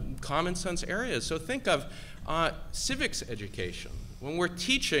lot of common sense areas. So think of civics education. When we're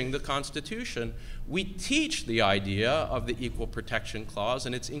teaching the Constitution, we teach the idea of the Equal Protection Clause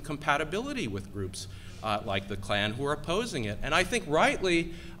and its incompatibility with groups like the Klan who are opposing it. And I think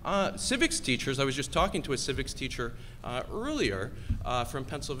rightly, civics teachers, I was just talking to a civics teacher earlier from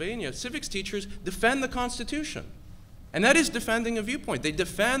Pennsylvania, civics teachers defend the Constitution. And that is defending a viewpoint. They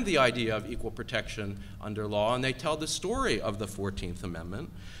defend the idea of equal protection under law, and they tell the story of the 14th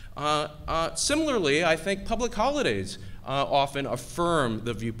Amendment. Similarly, I think public holidays often affirm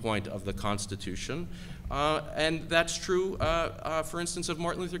the viewpoint of the Constitution. And that's true, for instance, of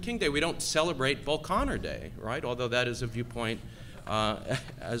Martin Luther King Day. We don't celebrate Volcano Day, right? Although that is a viewpoint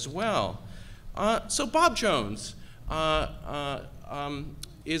as well. So Bob Jones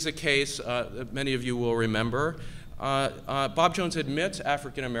is a case that many of you will remember. Bob Jones admits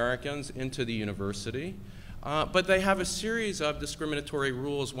African Americans into the university, but they have a series of discriminatory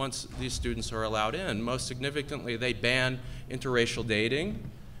rules once these students are allowed in. Most significantly, they ban interracial dating.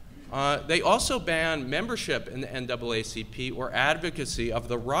 They also ban membership in the NAACP or advocacy of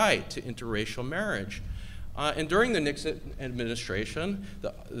the right to interracial marriage. And during the Nixon administration,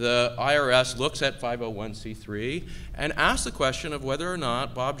 the IRS looks at 501c3 and asks the question of whether or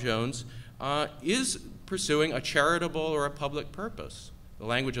not Bob Jones is pursuing a charitable or a public purpose. The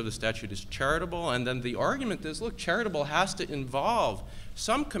language of the statute is charitable, and then the argument is, look, charitable has to involve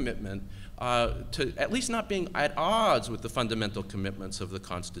some commitment to at least not being at odds with the fundamental commitments of the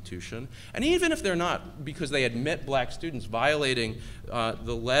Constitution. And even if they're not, because they admit black students violating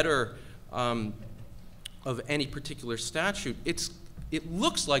the letter of any particular statute, it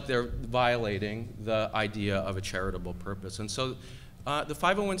looks like they're violating the idea of a charitable purpose. And so the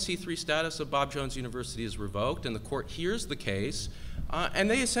 501c3 status of Bob Jones University is revoked, and the court hears the case, and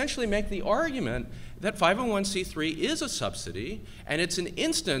they essentially make the argument that 501c3 is a subsidy, and it's an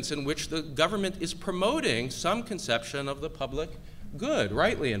instance in which the government is promoting some conception of the public good,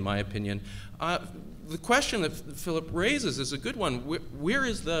 rightly, in my opinion. The question that Philip raises is a good one. Where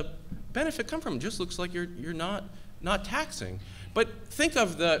is the benefit come from? It just looks like you're not taxing. But think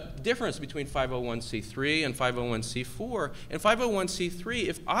of the difference between 501c3 and 501c4. In 501c3,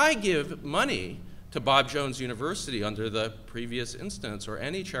 if I give money to Bob Jones University under the previous instance or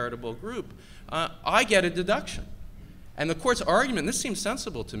any charitable group, I get a deduction. And the court's argument, this seems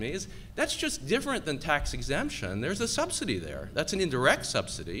sensible to me, is that's just different than tax exemption. There's a subsidy there. That's an indirect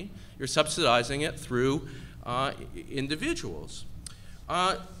subsidy. You're subsidizing it through individuals.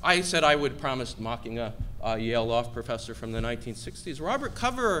 I said I would promise mocking a Yale law professor from the 1960s. Robert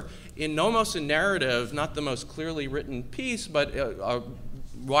Cover, in Nomos and Narrative, not the most clearly written piece, but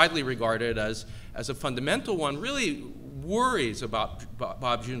widely regarded as a fundamental one, really worries about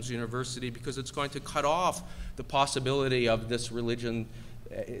Bob Jones University because it's going to cut off the possibility of this religion,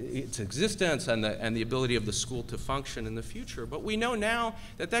 its existence, and the ability of the school to function in the future. But we know now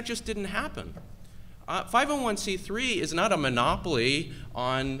that that just didn't happen. 501c3 is not a monopoly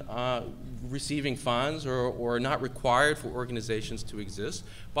on receiving funds or not required for organizations to exist.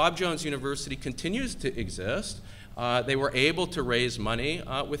 Bob Jones University continues to exist. They were able to raise money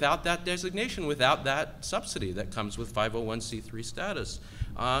without that designation, without that subsidy that comes with 501c3 status.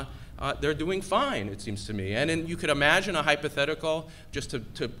 They're doing fine, it seems to me. And you could imagine a hypothetical, just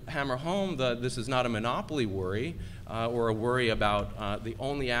to hammer home this is not a monopoly worry or a worry about the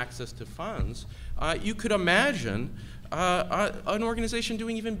only access to funds. You could imagine an organization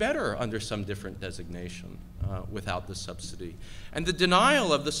doing even better under some different designation without the subsidy. And the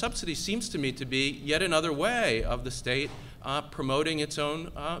denial of the subsidy seems to me to be yet another way of the state promoting its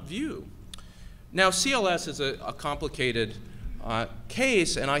own view. Now, CLS is a complicated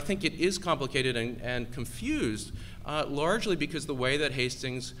case, and I think it is complicated and confused largely because the way that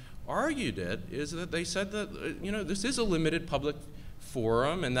Hastings argued it is that they said that this is a limited public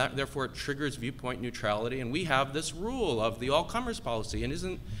forum, and that therefore it triggers viewpoint neutrality, and we have this rule of the all-comers policy, and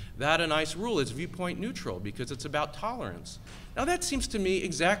isn't that a nice rule? It's viewpoint neutral because it's about tolerance. Now that seems to me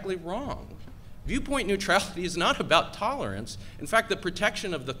exactly wrong. Viewpoint neutrality is not about tolerance. In fact, the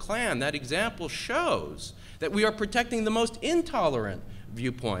protection of the Klan, that example shows that we are protecting the most intolerant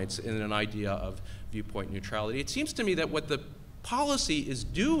viewpoints in an idea of viewpoint neutrality. It seems to me that what the policy is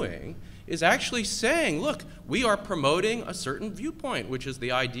doing is actually saying, look, we are promoting a certain viewpoint, which is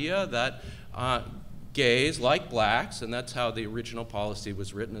the idea that gays, like blacks, and that's how the original policy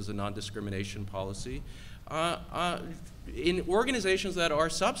was written as a non-discrimination policy, in organizations that are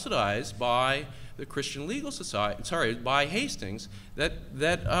subsidized by the Christian Legal Society, sorry, by Hastings, that's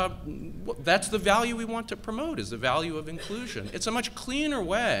the value we want to promote, is the value of inclusion. It's a much cleaner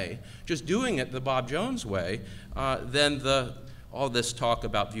way, just doing it the Bob Jones way, than all this talk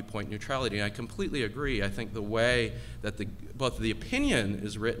about viewpoint neutrality. And I completely agree. I think the way that both the opinion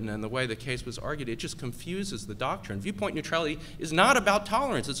is written and the way the case was argued, it just confuses the doctrine. Viewpoint neutrality is not about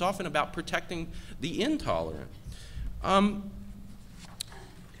tolerance. It's often about protecting the intolerant. I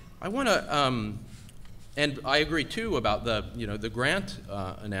want to, and I agree too about the grant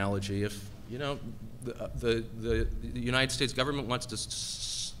analogy. If the United States government wants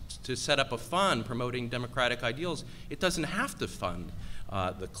to set up a fund promoting democratic ideals, it doesn't have to fund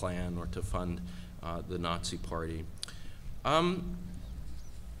the Klan or to fund the Nazi Party.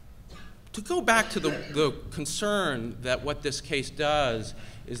 To go back to the concern that what this case does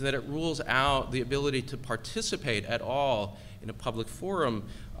is that it rules out the ability to participate at all in a public forum,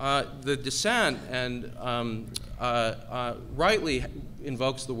 the dissent and rightly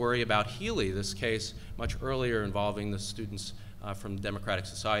invokes the worry about Healy, this case much earlier involving the students from the Democratic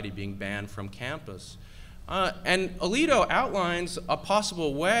Society being banned from campus. And Alito outlines a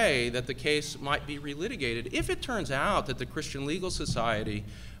possible way that the case might be relitigated if it turns out that the Christian Legal Society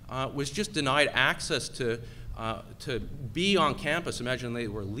was just denied access to be on campus. Imagine they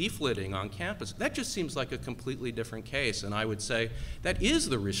were leafleting on campus. That just seems like a completely different case, and I would say that is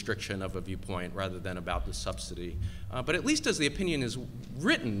the restriction of a viewpoint rather than about the subsidy. But at least as the opinion is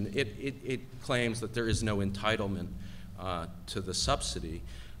written, it claims that there is no entitlement to the subsidy.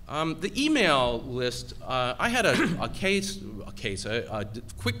 The email list, I had a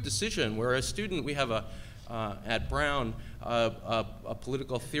quick decision where a student, we have at Brown, a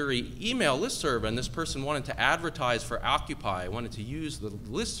political theory email listserv, and this person wanted to advertise for Occupy, wanted to use the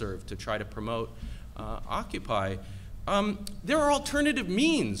listserv to try to promote Occupy. There are alternative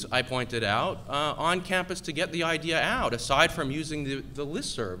means, I pointed out, on campus to get the idea out, aside from using the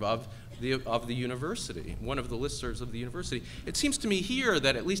listserv of the university, one of the listservs of the university. It seems to me here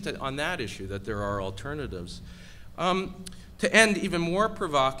that, at least on that issue, that there are alternatives. To end even more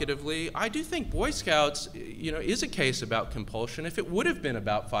provocatively, I do think Boy Scouts, is a case about compulsion. If it would have been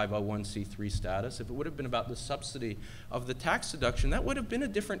about 501c3 status, if it would have been about the subsidy of the tax deduction, that would have been a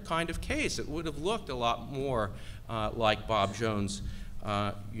different kind of case. It would have looked a lot more like Bob Jones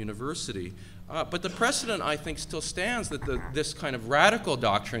University. But the precedent, I think, still stands that this kind of radical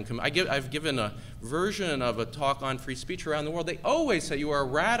doctrine, I've given a version of a talk on free speech around the world. They always say you are a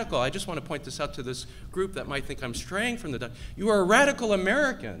radical. I just want to point this out to this group that might think I'm straying from the doctrine. You are a radical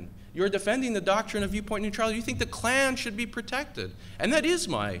American. You are defending the doctrine of viewpoint neutrality. You think the Klan should be protected. And that is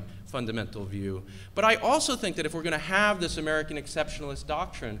my fundamental view. But I also think that if we're going to have this American exceptionalist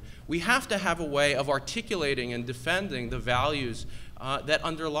doctrine, we have to have a way of articulating and defending the values that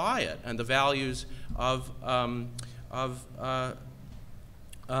underlie it, and the values of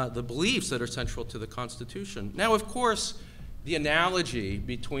the beliefs that are central to the Constitution. Now, of course, the analogy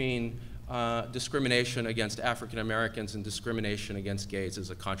between discrimination against African Americans and discrimination against gays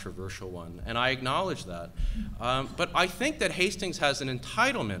is a controversial one, and I acknowledge that. But I think that Hastings has an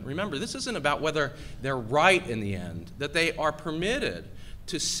entitlement. Remember, this isn't about whether they're right in the end, that they are permitted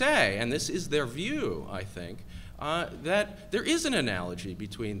to say, and this is their view, I think, that there is an analogy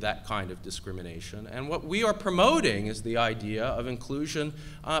between that kind of discrimination, and what we are promoting is the idea of inclusion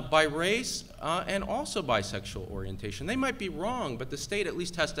by race and also by sexual orientation. They might be wrong, but the state at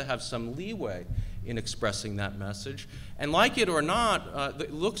least has to have some leeway in expressing that message. And like it or not,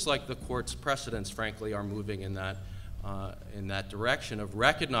 it looks like the court's precedents, frankly, are moving in that direction of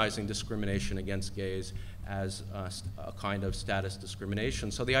recognizing discrimination against gays as a kind of status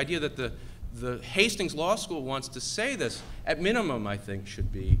discrimination. So the idea that the Hastings Law School wants to say this, at minimum, I think,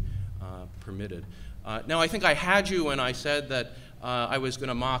 should be permitted. Now, I think I had you when I said that I was going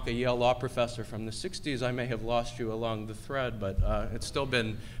to mock a Yale law professor from the 60s. I may have lost you along the thread, but it's still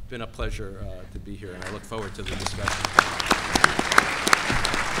been a pleasure to be here, and I look forward to the discussion.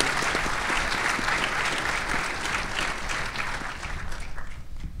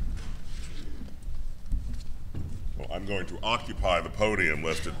 I'm going to occupy the podium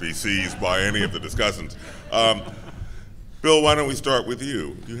lest it be seized by any of the discussants. Bill, why don't we start with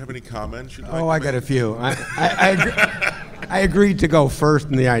you? Do you have any comments you'd like to I make? got a few. I agreed to go first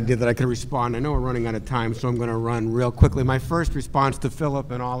in the idea that I could respond. I know we're running out of time, so I'm going to run real quickly. My first response to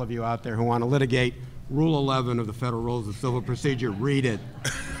Philip and all of you out there who want to litigate Rule 11 of the Federal Rules of Civil Procedure, read it.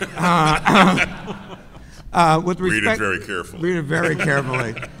 Read it very carefully. Read it very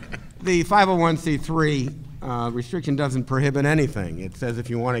carefully. The 501c3 restriction doesn't prohibit anything. It says if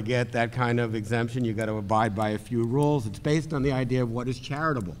you want to get that kind of exemption, you've got to abide by a few rules. It's based on the idea of what is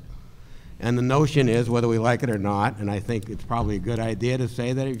charitable. And the notion is, whether we like it or not, and I think it's probably a good idea to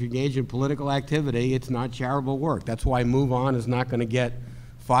say that if you engage in political activity, it's not charitable work. That's why Move On is not going to get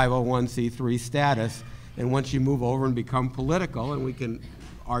 501c3 status. And once you move over and become political, and we can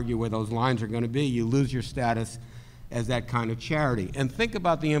argue where those lines are going to be, you lose your status as that kind of charity. And think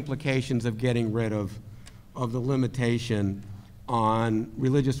about the implications of getting rid of the limitation on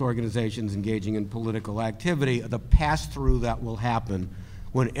religious organizations engaging in political activity, the pass-through that will happen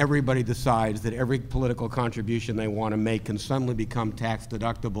when everybody decides that every political contribution they want to make can suddenly become tax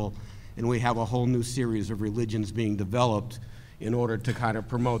deductible, and we have a whole new series of religions being developed in order to kind of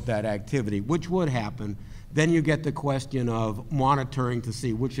promote that activity, which would happen. Then you get the question of monitoring to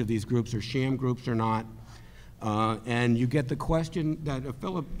see which of these groups are sham groups or not. And you get the question that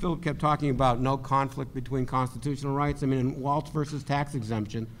Philip kept talking about, no conflict between constitutional rights. I mean, in Waltz versus tax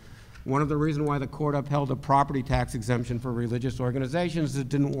exemption, one of the reasons why the court upheld a property tax exemption for religious organizations is it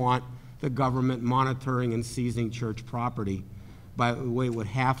didn't want the government monitoring and seizing church property by the way it would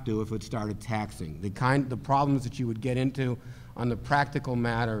have to if it started taxing. The problems that you would get into on the practical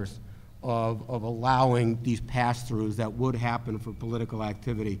matters of allowing these pass-throughs that would happen for political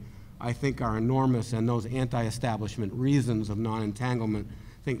activity, I think are enormous, and those anti-establishment reasons of non-entanglement,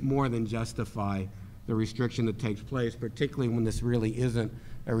 I think, more than justify the restriction that takes place, particularly when this really isn't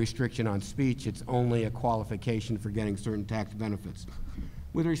a restriction on speech. It's only a qualification for getting certain tax benefits.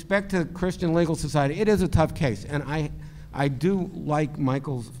 With respect to Christian Legal Society, it is a tough case, and I do like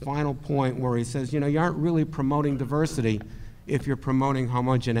Michael's final point where he says, you know, you aren't really promoting diversity if you're promoting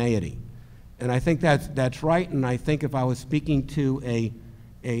homogeneity. And I think that's right, and I think if I was speaking to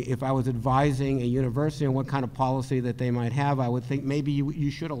if I was advising a university on what kind of policy that they might have, I would think maybe you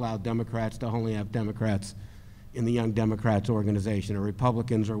should allow Democrats to only have Democrats in the Young Democrats organization, or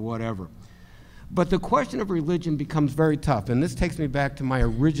Republicans, or whatever. But the question of religion becomes very tough, and this takes me back to my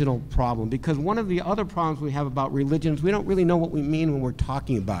original problem, because one of the other problems we have about religion is we don't really know what we mean when we're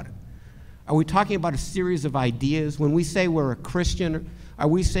talking about it. Are we talking about a series of ideas? When we say we're a Christian, are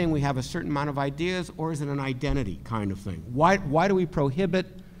we saying we have a certain amount of ideas, or is it an identity kind of thing? Why do we prohibit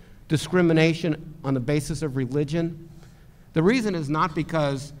discrimination on the basis of religion? The reason is not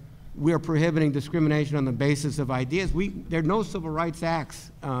because we're prohibiting discrimination on the basis of ideas. There are no civil rights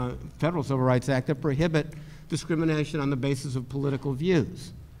acts, federal civil rights act, that prohibit discrimination on the basis of political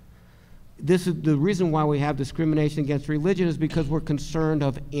views. This is the reason why we have discrimination against religion, is because we're concerned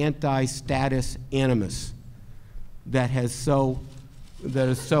of anti-status animus that has so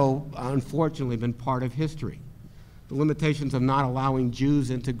unfortunately been part of history. The limitations of not allowing Jews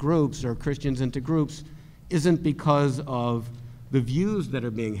into groups or Christians into groups isn't because of the views that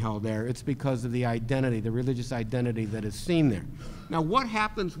are being held there, it's because of the identity, the religious identity that is seen there. Now, what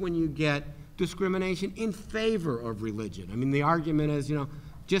happens when you get discrimination in favor of religion? I mean, the argument is, you know,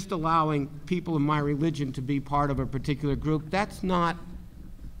 just allowing people of my religion to be part of a particular group, that's not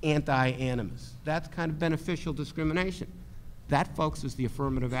anti-animus. That's kind of beneficial discrimination. That, folks, is the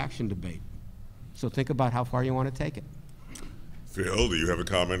affirmative action debate. So think about how far you want to take it. Phil, do you have a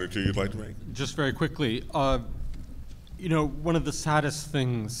comment or two you'd like to make? Just very quickly, you know, one of the saddest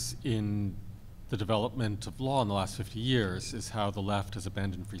things in the development of law in the last 50 years is how the left has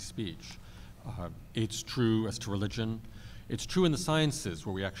abandoned free speech. It's true as to religion. It's true in the sciences,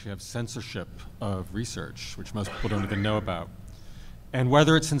 where we actually have censorship of research, which most people don't even know about. And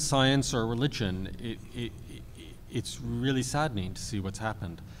whether it's in science or religion, it's really saddening to see what's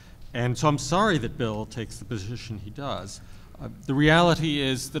happened. And so I'm sorry that Bill takes the position he does. The reality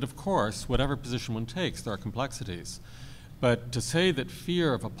is that, of course, whatever position one takes, there are complexities. But to say that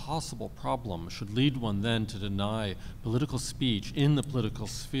fear of a possible problem should lead one then to deny political speech in the political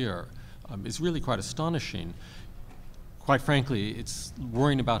sphere is really quite astonishing. Quite frankly, it's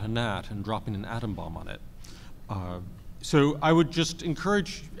worrying about a gnat and dropping an atom bomb on it. So I would just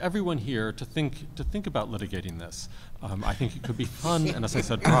encourage everyone here to think about litigating this. I think it could be fun and, as I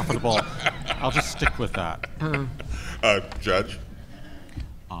said, profitable. I'll just stick with that. Judge?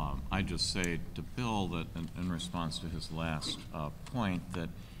 I just say to Bill that in response to his last point that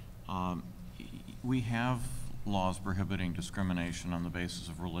we have laws prohibiting discrimination on the basis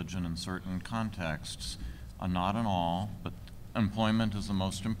of religion in certain contexts, not in all, but employment is the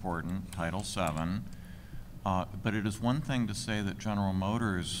most important, Title VII. But it is one thing to say that General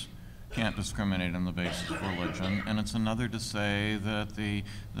Motors can't discriminate on the basis of religion, and it's another to say that the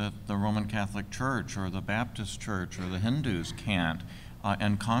Roman Catholic Church or the Baptist Church or the Hindus can't.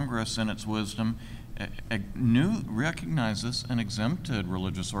 And Congress, in its wisdom, recognized this and exempted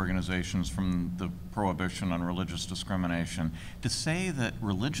religious organizations from the prohibition on religious discrimination. To say that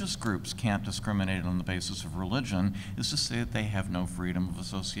religious groups can't discriminate on the basis of religion is to say that they have no freedom of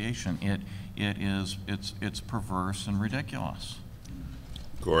association. It's perverse and ridiculous.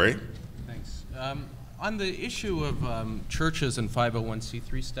 Corey? Thanks. On the issue of churches and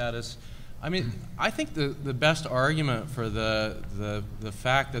 501c3 status, I mean, I think the best argument for the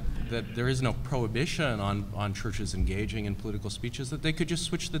fact that there is no prohibition on churches engaging in political speech is that they could just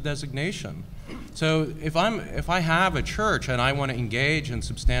switch the designation. So if I have a church and I want to engage in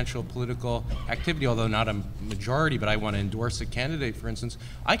substantial political activity, although not a majority, but I want to endorse a candidate, for instance,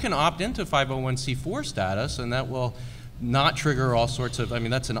 I can opt into 501c4 status, and that will not trigger all sorts of, I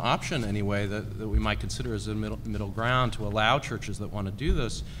mean, that's an option anyway that we might consider as a middle ground to allow churches that want to do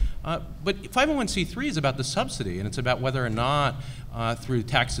this. But 501c3 is about the subsidy, and it's about whether or not through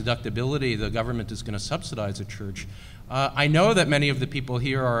tax deductibility the government is going to subsidize a church. I know that many of the people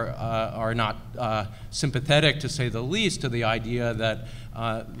here are not sympathetic, to say the least, to the idea that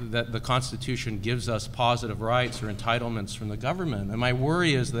that the Constitution gives us positive rights or entitlements from the government. And my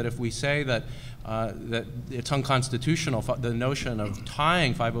worry is that if we say that that it's unconstitutional, the notion of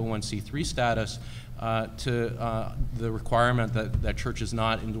tying 501c3 status to the requirement that churches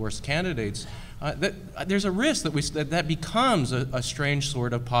not endorse candidates, that there's a risk that becomes a strange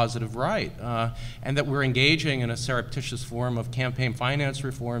sort of positive right, and that we're engaging in a surreptitious form of campaign finance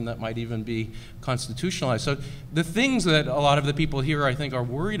reform that might even be constitutionalized. So the things that a lot of the people here, I think, are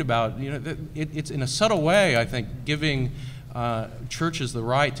worried about, you know, it's in a subtle way, I think, giving churches the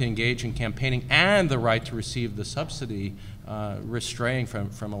right to engage in campaigning and the right to receive the subsidy, restraying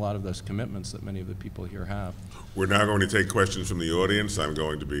from a lot of those commitments that many of the people here have. We're now going to take questions from the audience. I'm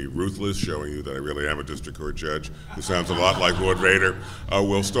going to be ruthless, showing you that I really am a district court judge who sounds a lot like Moderator.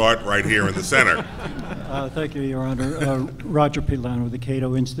 We'll start right here in the center. Thank you, Your Honor. Roger Pilano with the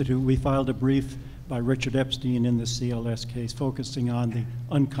Cato Institute. We filed a brief by Richard Epstein in the CLS case focusing on the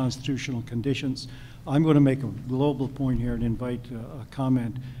unconstitutional conditions. I'm going to make a global point here and invite a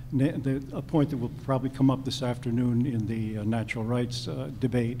comment, a point that will probably come up this afternoon in the natural rights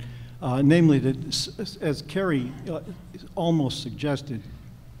debate, namely that, as Kerry almost suggested,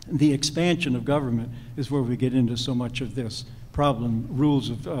 the expansion of government is where we get into so much of this problem, rules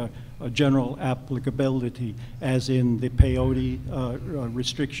of general applicability, as in the peyote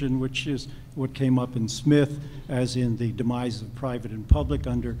restriction, which is what came up in Smith, as in the demise of private and public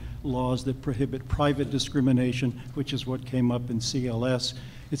under laws that prohibit private discrimination, which is what came up in CLS.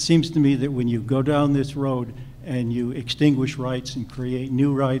 It seems to me that when you go down this road and you extinguish rights and create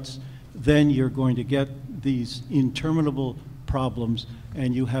new rights, then you're going to get these interminable problems,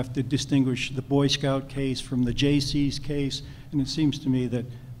 and you have to distinguish the Boy Scout case from the Jaycees case, and it seems to me that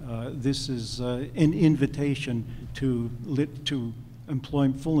this is an invitation to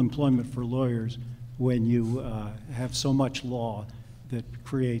full employment for lawyers when you have so much law that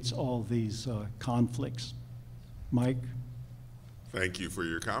creates all these conflicts. Mike? Thank you for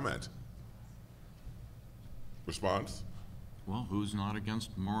your comment. Response? Well, who's not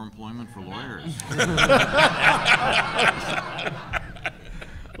against more employment for lawyers?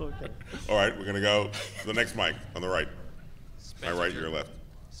 Okay. All right, we're going to go to the next mic on the right. My right, your left.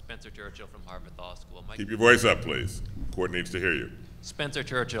 Spencer Churchill from Harvard Law School. Keep your voice up, please. The court needs to hear you. Spencer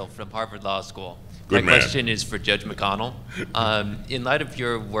Churchill from Harvard Law School. Good My man. question is for Judge McConnell. In light of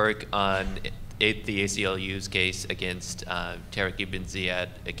your work on the ACLU's case against Tariq Ibn Ziyad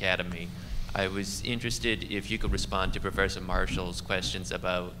Academy, I was interested if you could respond to Professor Marshall's questions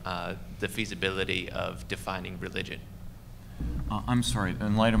about the feasibility of defining religion. I'm sorry,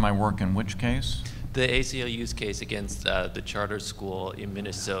 in light of my work in which case? The ACLU's case against the charter school in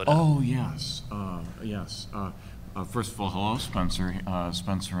Minnesota. Oh, yes, yes. First of all, hello, Spencer.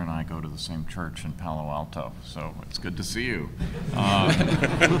 Spencer and I go to the same church in Palo Alto, so it's good to see you.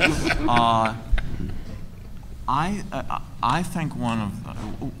 I think one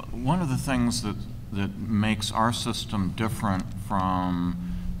of the things that makes our system different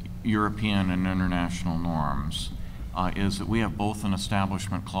from European and international norms is that we have both an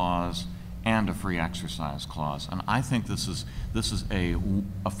establishment clause and a free exercise clause. And I think this is a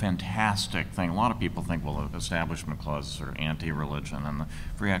fantastic thing. A lot of people think, well, the Establishment Clause is sort of anti-religion, and the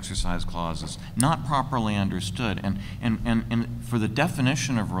free exercise clause is not properly understood. And for the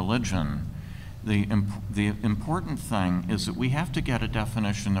definition of religion, the important thing is that we have to get a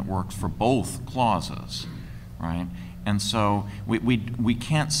definition that works for both clauses, right? And so we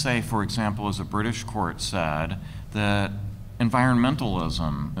can't say, for example, as a British court said, that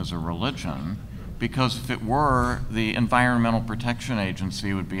environmentalism is a religion, because if it were, the Environmental Protection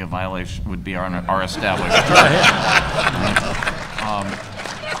Agency would be a violation, would be our established church.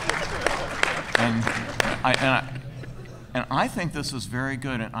 And I think this is very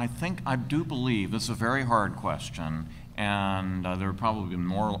good, and I do believe this is a very hard question, and there have probably been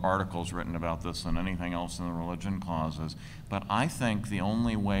more articles written about this than anything else in the religion clauses, but I think the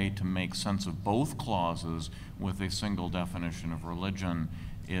only way to make sense of both clauses with a single definition of religion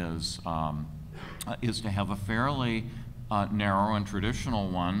is to have a fairly narrow and traditional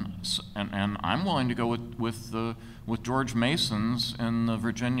one, and I'm willing to go with George Mason's in the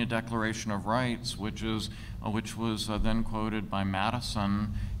Virginia Declaration of Rights, which was then quoted by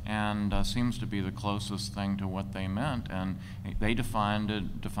Madison, and seems to be the closest thing to what they meant. And they defined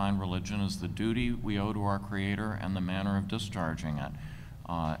religion as the duty we owe to our Creator and the manner of discharging it,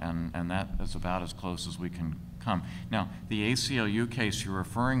 and that is about as close as we can come. Now, the ACLU case you're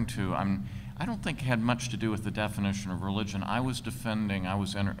referring to, I don't think had much to do with the definition of religion. I was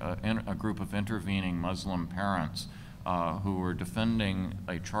in a group of intervening Muslim parents who were defending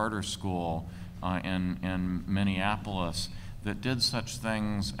a charter school in Minneapolis that did such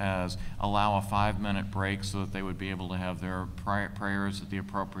things as allow a 5-minute break so that they would be able to have their prayers at the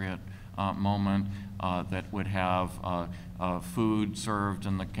appropriate moment, that would have food served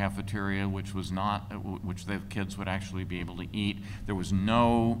in the cafeteria, which the kids would actually be able to eat. There was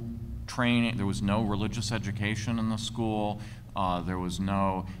no training, there was no religious education in the school. There was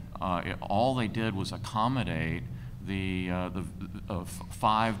no, all they did was accommodate the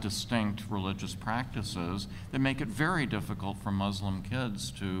 5 distinct religious practices that make it very difficult for Muslim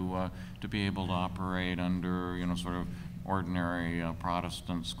kids to be able to operate under, sort of ordinary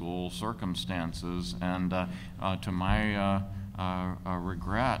Protestant school circumstances. And to my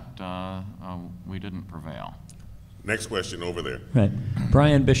regret, we didn't prevail. Next question over there. Right.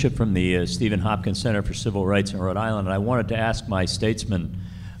 Brian Bishop from the Stephen Hopkins Center for Civil Rights in Rhode Island. And I wanted to ask my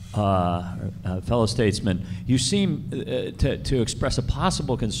fellow statesman, you seem to express a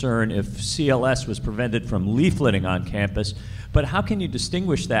possible concern if CLS was prevented from leafleting on campus, but how can you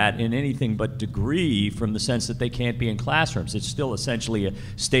distinguish that in anything but degree from the sense that they can't be in classrooms? It's still essentially a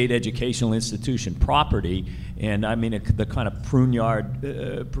state educational institution property, and I mean the kind of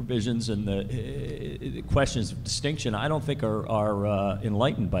pruneyard provisions and the questions of distinction I don't think are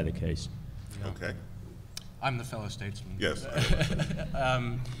enlightened by the case. Okay. I'm the fellow statesman. Yes.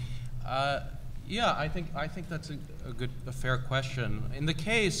 Yeah, I think that's a fair question. In the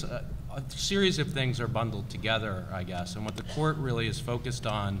case, a series of things are bundled together, I guess, and what the court really is focused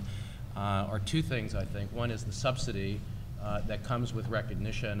on are 2 things, I think. One is the subsidy that comes with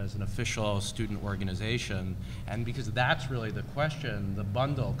recognition as an official student organization, and because that's really the question, the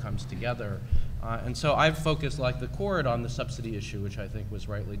bundle comes together. And so I've focused, like the court, on the subsidy issue, which I think was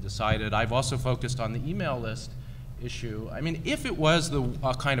rightly decided. I've also focused on the email list issue. I mean, if it was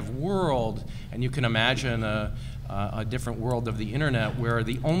a kind of world, and you can imagine a different world of the internet where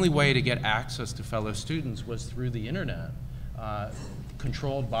the only way to get access to fellow students was through the internet,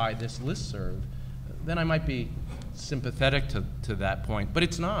 controlled by this listserv, then I might be sympathetic to that point. But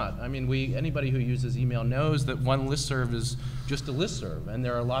it's not. I mean, anybody who uses email knows that one listserv is just a listserv, and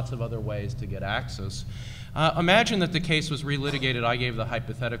there are lots of other ways to get access. Imagine that the case was relitigated. I gave the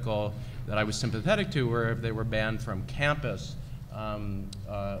hypothetical that I was sympathetic to, where if they were banned from campus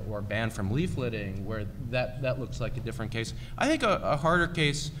or banned from leafleting, where that looks like a different case. I think a harder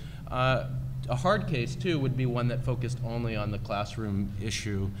case, a hard case too, would be one that focused only on the classroom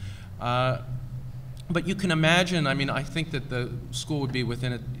issue. But you can imagine, I mean, I think that the school would be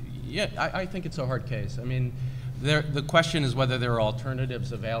within it. Yeah, I think it's a hard case. I mean, the question is whether there are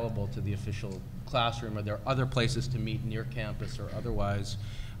alternatives available to the official classroom, or there are other places to meet near campus or otherwise.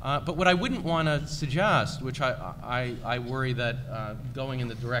 But what I wouldn't want to suggest, which I worry that going in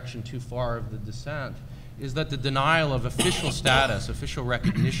the direction too far of the dissent, is that the denial of official status, official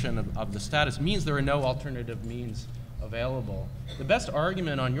recognition of the status, means there are no alternative means available. The best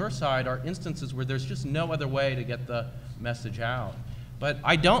argument on your side are instances where there's just no other way to get the message out. But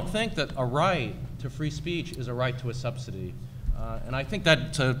I don't think that a right to free speech is a right to a subsidy. And I think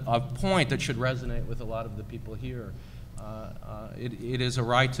that's a point that should resonate with a lot of the people here. It is a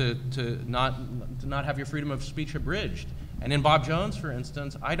right to not have your freedom of speech abridged. And in Bob Jones, for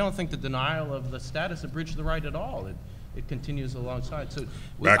instance, I don't think the denial of the status abridged the right at all. It continues alongside. So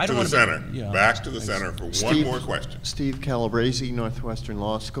back to the center. Back to the center for one more question. Steve Calabrese, Northwestern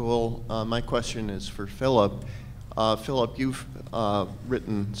Law School. My question is for Philip. Philip, you've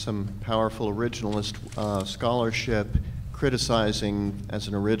written some powerful originalist scholarship criticizing, as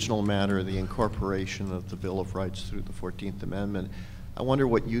an original matter, the incorporation of the Bill of Rights through the 14th Amendment. I wonder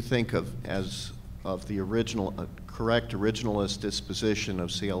what you think of the original, correct originalist disposition of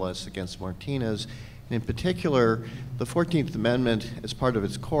CLS against Martinez. And in particular, the 14th Amendment, as part of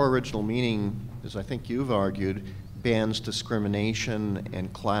its core original meaning, as I think you've argued, bans discrimination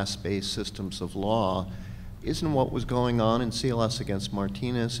and class-based systems of law. Isn't what was going on in CLS against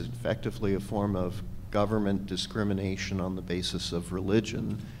Martinez effectively a form of government discrimination on the basis of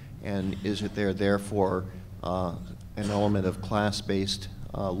religion? And is it therefore an element of class-based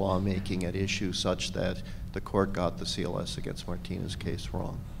lawmaking at issue such that the court got the CLS against Martinez case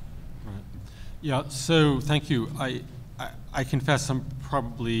wrong? Right. Yeah, so thank you. I confess I'm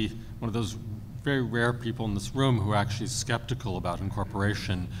probably one of those very rare people in this room who are actually skeptical about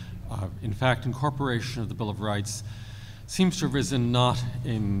incorporation. In fact, incorporation of the Bill of Rights seems to have risen not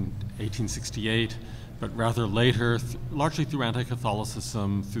in 1868, but rather later, largely through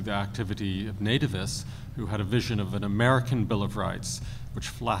anti-Catholicism, through the activity of nativists who had a vision of an American Bill of Rights, which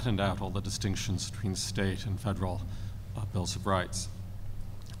flattened out all the distinctions between state and federal bills of rights.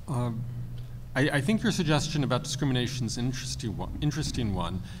 I think your suggestion about discrimination is an interesting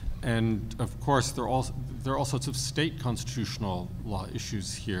one. And of course, there are all sorts of state constitutional law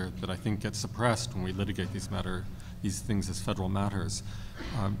issues here that I think get suppressed when we litigate these things as federal matters.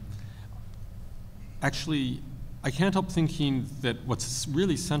 Actually, I can't help thinking that what's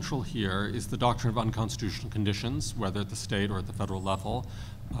really central here is the doctrine of unconstitutional conditions, whether at the state or at the federal level.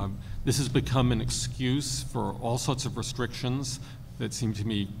 This has become an excuse for all sorts of restrictions that seem to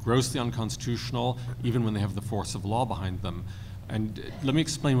me grossly unconstitutional, even when they have the force of law behind them. And let me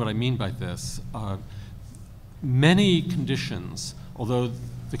explain what I mean by this. Many conditions, although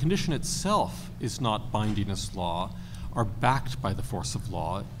the condition itself is not binding as law, are backed by the force of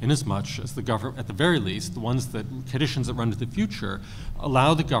law, inasmuch as the government, at the very least, conditions that run to the future,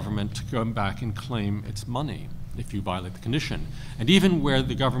 allow the government to go back and claim its money if you violate the condition. And even where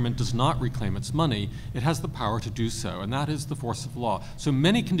the government does not reclaim its money, it has the power to do so, and that is the force of law. So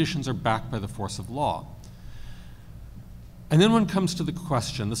many conditions are backed by the force of law. And then when it comes to the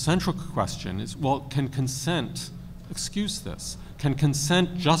question, the central question is, well, can consent excuse this? Can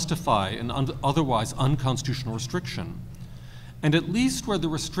consent justify an otherwise unconstitutional restriction? And at least where the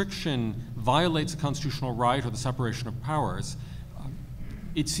restriction violates a constitutional right or the separation of powers,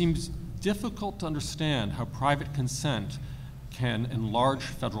 it seems difficult to understand how private consent can enlarge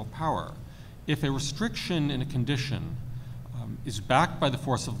federal power. If a restriction in a condition is backed by the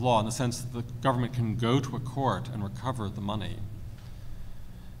force of law in the sense that the government can go to a court and recover the money,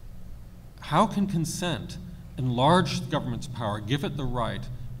 how can consent enlarge the government's power, give it the right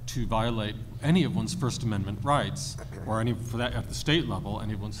to violate any of one's First Amendment rights, or any, for that at the state level,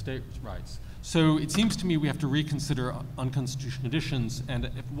 any of one's state rights? So it seems to me we have to reconsider unconstitutional conditions, and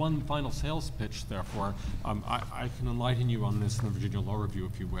if one final sales pitch, therefore, I can enlighten you on this in the Virginia Law Review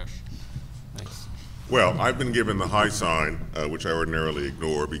if you wish. Thanks. Well, I've been given the high sign, which I ordinarily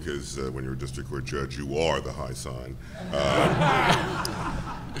ignore because when you're a district court judge, you are the high sign.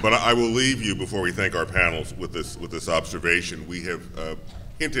 But I will leave you before we thank our panels with this observation. We have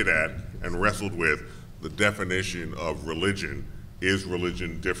hinted at and wrestled with the definition of religion. Is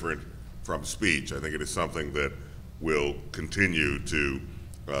religion different from speech? I think it is something that will continue to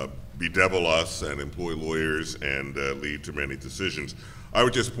bedevil us and employ lawyers and lead to many decisions. I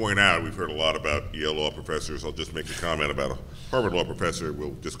would just point out, we've heard a lot about Yale law professors. I'll just make a comment about a Harvard law professor,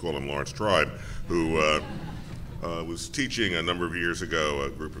 we'll just call him Lawrence Tribe, who was teaching a number of years ago a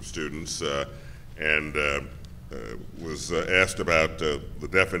group of students and was asked about the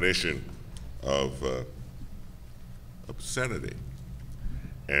definition of obscenity.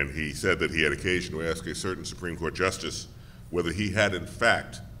 And he said that he had occasion to ask a certain Supreme Court justice whether he had in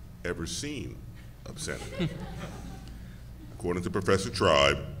fact ever seen obscenity. According to Professor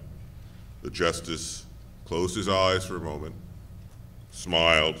Tribe, the justice closed his eyes for a moment,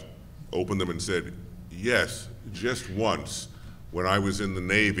 smiled, opened them and said, "Yes, just once when I was in the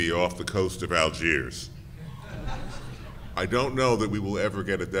Navy off the coast of Algiers." I don't know that we will ever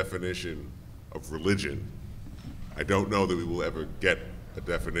get a definition of religion. I don't know that we will ever get a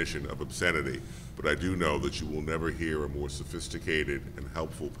definition of obscenity, but I do know that you will never hear a more sophisticated and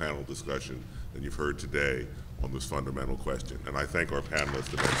helpful panel discussion than you've heard today on this fundamental question. And I thank our panelists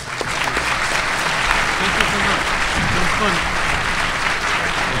today. Thank you so much. It was fun.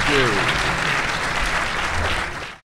 Thank you.